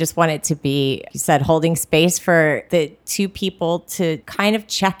 Yeah. We just want it to be, you said, holding space for the two people to kind of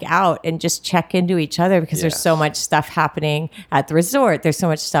check out and just check into each other, because there's so much stuff happening at the resort. There's so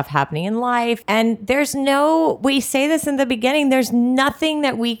much stuff happening in life. And we say this in the beginning, there's nothing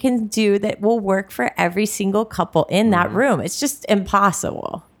that we can do that will work for every single couple in that room. It's just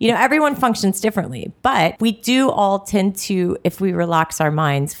impossible. Everyone functions differently, but we do all tend to, if we relax our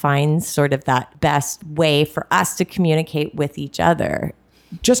minds, find sort of that best way for us to communicate with each other.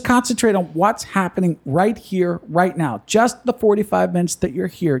 Just concentrate on what's happening right here, right now. Just the 45 minutes that you're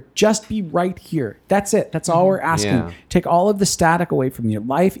here. Just be right here. That's it. That's all we're asking. Yeah. Take all of the static away from your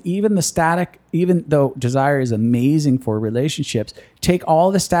life, even the static, even though Desire is amazing for relationships. Take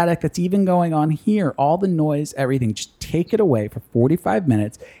all the static that's even going on here, all the noise, everything. Just take it away for 45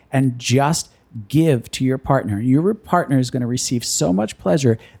 minutes and just give to your partner. Your partner is going to receive so much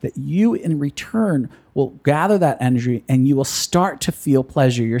pleasure that you in return will gather that energy, and you will start to feel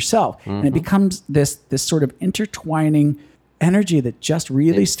pleasure yourself. And it becomes this sort of intertwining energy that just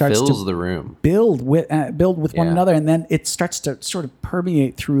really starts fills to the room, build with one another, and then it starts to sort of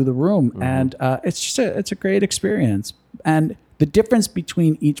permeate through the room. And it's a great experience. And the difference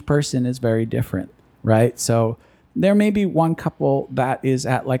between each person is very different, right? So there may be one couple that is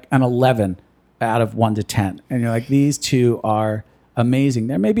at like an 11 out of 1 to 10, and you're like, these two are amazing.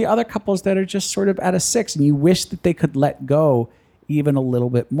 There may be other couples that are just sort of at a 6, and you wish that they could let go even a little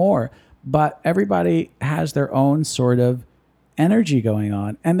bit more. But everybody has their own sort of energy going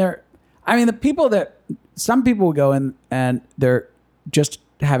on. And some people will go in and they're just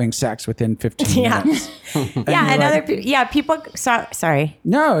having sex within 15 minutes. People, sorry.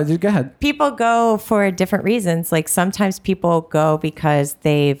 No, go ahead. People go for different reasons. Like sometimes people go because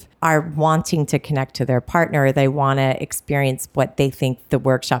they are wanting to connect to their partner. They want to experience what they think the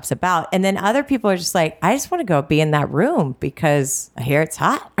workshop's about. And then other people are just like, I just want to go be in that room because I hear it's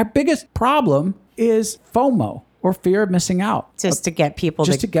hot. Our biggest problem is FOMO, or fear of missing out. Just to get people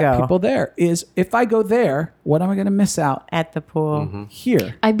people there. Is if I go there, what am I going to miss out at the pool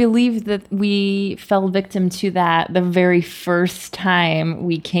here? I believe that we fell victim to that the very first time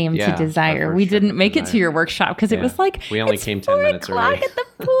we came to Desire. We didn't make it to your workshop because it was like, we only came 10 minutes early. At the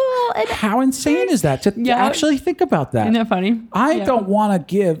pool. And how insane is that to actually think about that? Isn't that funny? I don't want to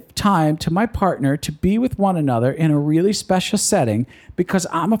give time to my partner to be with one another in a really special setting because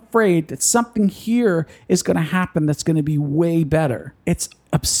I'm afraid that something here is going to happen happen that's going to be way better. It's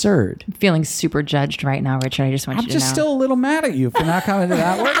absurd. I'm feeling super judged right now, Richard. I just want you to know. I'm just still a little mad at you for not coming to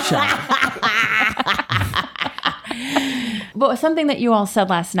that workshop. But something that you all said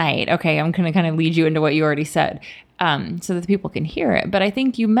last night, okay, I'm going to kind of lead you into what you already said so that the people can hear it. But I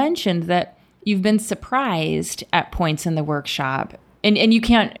think you mentioned that you've been surprised at points in the workshop. And you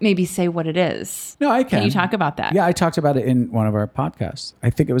can't maybe say what it is. No, I can. Can you talk about that? Yeah, I talked about it in one of our podcasts.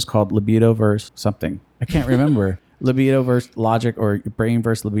 I think it was called Libido versus something. I can't remember. Libido versus logic or brain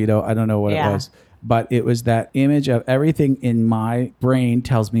versus libido. I don't know what it was. But it was that image of everything in my brain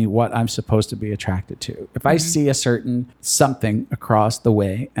tells me what I'm supposed to be attracted to. If I see a certain something across the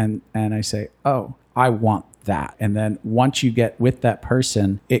way and I say, oh, I want that. And then once you get with that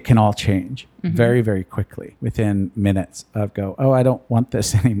person, it can all change very, very quickly within minutes of go, oh, I don't want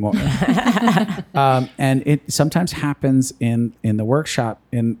this anymore. And it sometimes happens in the workshop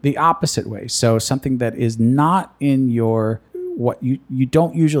in the opposite way. So something that is not in your what you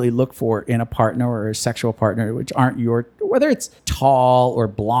don't usually look for in a partner or a sexual partner, which aren't your, whether it's tall or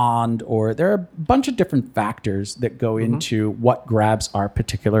blonde, or there are a bunch of different factors that go into what grabs our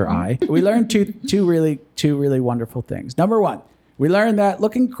particular eye. We learned two really wonderful things. Number one, we learned that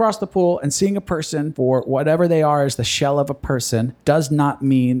looking across the pool and seeing a person for whatever they are as the shell of a person does not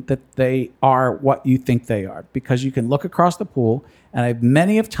mean that they are what you think they are, because you can look across the pool, and I've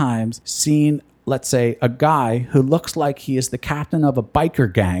many of times seen, let's say, a guy who looks like he is the captain of a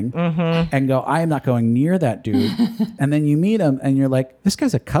biker gang and go, I am not going near that dude. And then you meet him and you're like, this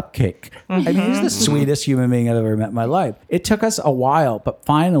guy's a cupcake. I mean, he's the sweetest human being I've ever met in my life. It took us a while, but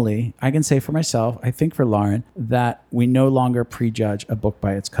finally, I can say for myself, I think for Lauren, that we no longer prejudge a book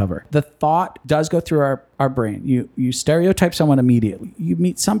by its cover. The thought does go through our brain. You stereotype someone immediately. You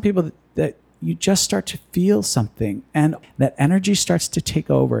meet some people that you just start to feel something, and that energy starts to take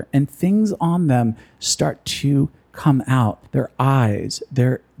over, and things on them start to come out. Their eyes,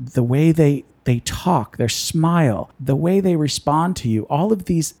 the way they talk, their smile, the way they respond to you, all of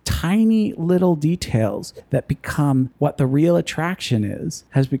these tiny little details that become what the real attraction is,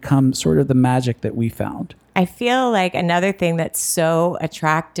 has become sort of the magic that we found. I feel like another thing that's so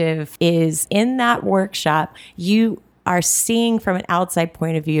attractive is in that workshop, you are seeing from an outside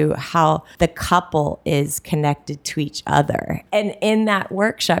point of view how the couple is connected to each other. And in that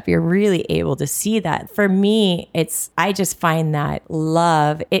workshop, you're really able to see that. For me, I just find that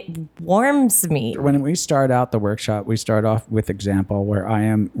love, it warms me. When we start out the workshop, we start off with example where I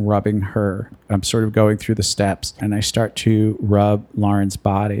am rubbing her. I'm sort of going through the steps, and I start to rub Lauren's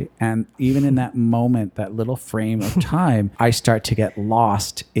body. And even in that moment, that little frame of time, I start to get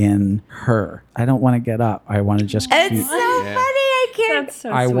lost in her. I don't want to get up. I want to just It's so funny. I can't. That's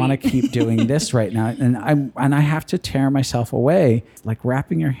so I sweet. want to keep doing this right now, and I have to tear myself away, like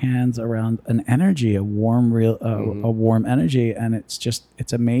wrapping your hands around an energy, a warm, a warm energy, and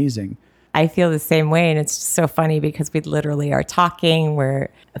it's amazing. I feel the same way, and it's just so funny because we literally are talking, we're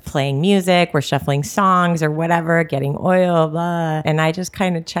playing music, we're shuffling songs or whatever, getting oil, blah, and I just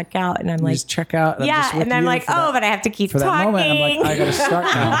kind of check out, and I'm like, just check out. And yeah, and I'm like, oh, but I have to keep for talking. that moment, I'm like, I got to start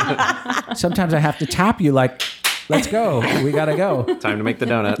now. Sometimes I have to tap you, like, let's go. We got to go. Time to make the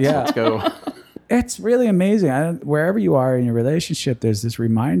donuts. Yeah. Let's go. It's really amazing. Wherever you are in your relationship, there's this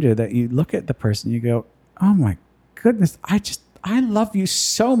reminder that you look at the person, you go, oh my goodness, I love you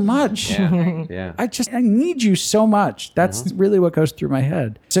so much. Yeah. I need you so much. That's really what goes through my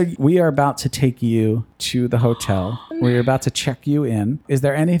head. So we are about to take you to the hotel. We're about to check you in. Is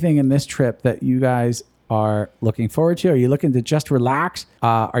there anything in this trip that you guys are looking forward to? Are you looking to just relax?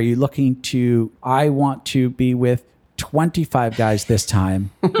 Are you looking to, I want to be with 25 guys this time?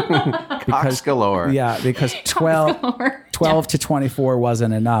 Because galore. Yeah, because 12 to 24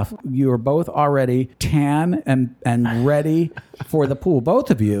 wasn't enough. You were both already tan and ready for the pool. Both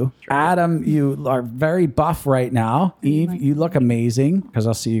of you. Adam, you are very buff right now. Eve, you look amazing, because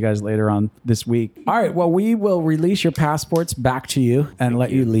I'll see you guys later on this week. All right, well, we will release your passports back to you and let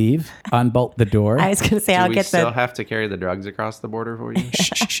you leave. Unbolt the door. I was going to say, I'll Do we get still the have to carry the drugs across the border for you?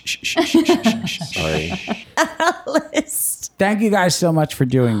 Sorry. list. Thank you guys so much for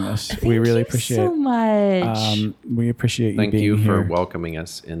doing this. We really appreciate so it. much. We appreciate you Thank being you here. for welcoming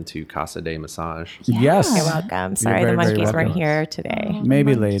us into Casa de Massage. Yes. You're welcome. Sorry, very, the very monkeys weren't welcome. here today.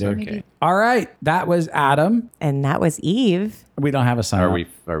 Maybe later. Okay. All right. That was Adam. And that was Eve. We don't have a sign. Are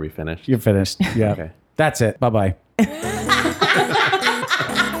we finished? You're finished. Yeah. Okay. That's it. Bye-bye.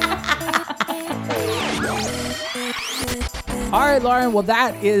 All right, Lauren. Well,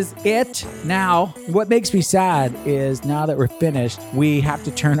 that is it. Now, what makes me sad is now that we're finished, we have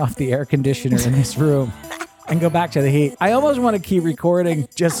to turn off the air conditioner in this room. and go back to the heat. I almost want to keep recording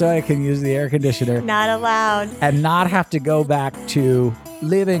just so I can use the air conditioner Not allowed. and not have to go back to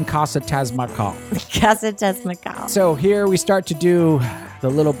live in Casa Tazmacao. Casa Tazmacao. So here we start to do the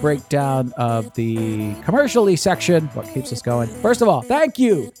little breakdown of the commercially section, what keeps us going. First of all, thank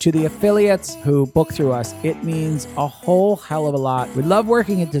you to the affiliates who book through us. It means a whole hell of a lot. We love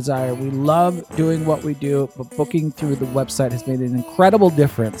working at Desire. We love doing what we do, but booking through the website has made an incredible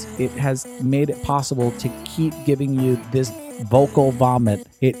difference. It has made it possible to keep giving you this vocal vomit.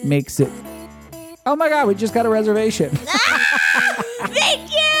 It makes it... Oh my God, we just got a reservation.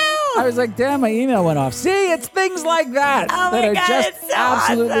 Thank you. I was like, damn, my email went off. See, it's things like that Oh that my are God, just it's so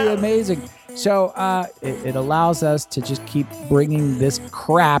absolutely awesome. amazing. So it allows us to just keep bringing this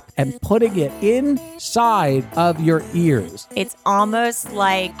crap and putting it inside of your ears. It's almost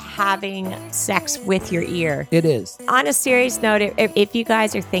like having sex with your ear. It is. On a serious note, if you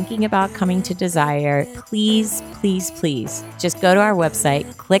guys are thinking about coming to Desire, please, please, please just go to our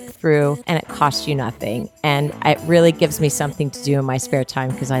website, click through, and it costs you nothing. And it really gives me something to do in my spare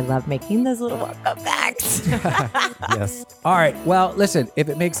time because I love making those little welcome packs. Yes. All right. Well, listen, if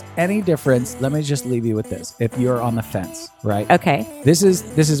it makes any difference, let me just leave you with this. If you're on the fence, right? Okay. This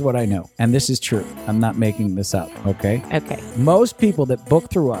is what I know, and this is true. I'm not making this up, okay? Okay. Most people that book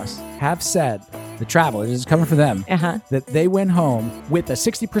through us have said, the travelers, this is coming from them, that they went home with a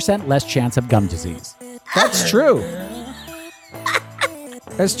 60% less chance of gum disease. That's true.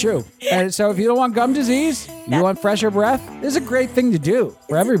 That's true. And so if you don't want gum disease, you want fresher breath, this is a great thing to do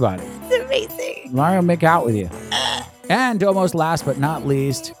for everybody. It's amazing. Lauren will make out with you. And almost last but not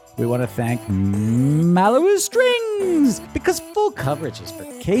least, we want to thank Malibu Strings, because full coverage is for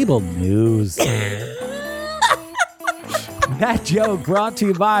cable news. That joke brought to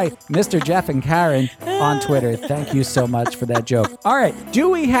you by Mr. Jeff and Karen on Twitter. Thank you so much for that joke. All right. Do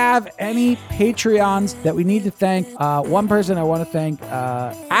we have any Patreons that we need to thank? One person I want to thank,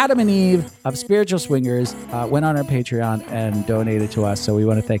 Adam and Eve of Spiritual Swingers, went on our Patreon and donated to us. So we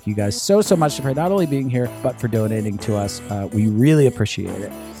want to thank you guys so much for not only being here, but for donating to us. We really appreciate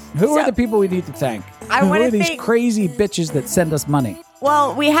it. Who are the people we need to thank? I Who wanna are these thank- crazy bitches that send us money?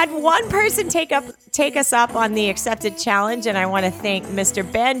 Well, we had one person take us up on the accepted challenge, and I want to thank Mr.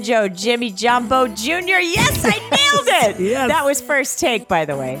 Banjo Jimmy Jumbo Jr. Yes, I nailed it. Yes. That was first take, by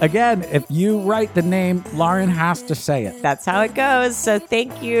the way. Again, if you write the name, Lauren has to say it. That's how it goes. So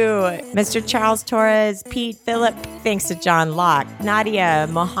thank you, Mr. Charles Torres, Pete, Philip. Thanks to John Locke, Nadia,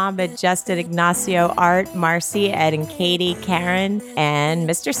 Mohammed, Justin, Ignacio, Art, Marcy, Ed and Katie, Karen, and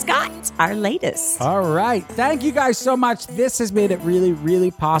Mr. Scott, our latest. All right. Thank you guys so much. This has made it really,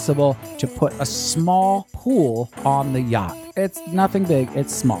 really possible to put a small pool on the yacht. It's nothing big.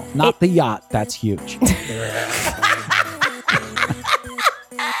 It's small. Not the yacht. That's huge.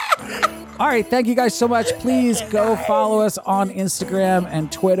 All right. Thank you guys so much. Please go follow us on Instagram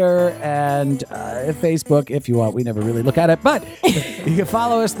and Twitter and Facebook if you want. We never really look at it, but you can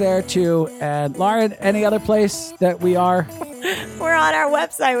follow us there too. And Lauren, any other place that we are? We're on our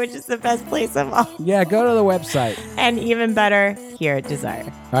website, which is the best place of all. Yeah, go to the website. And even better, here at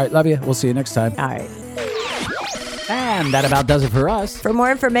Desire. All right. Love you. We'll see you next time. All right. And that about does it for us. For more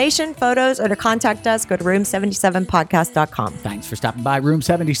information, photos, or to contact us, go to room77podcast.com. Thanks for stopping by Room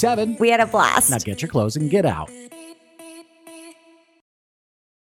 77. We had a blast. Now get your clothes and get out.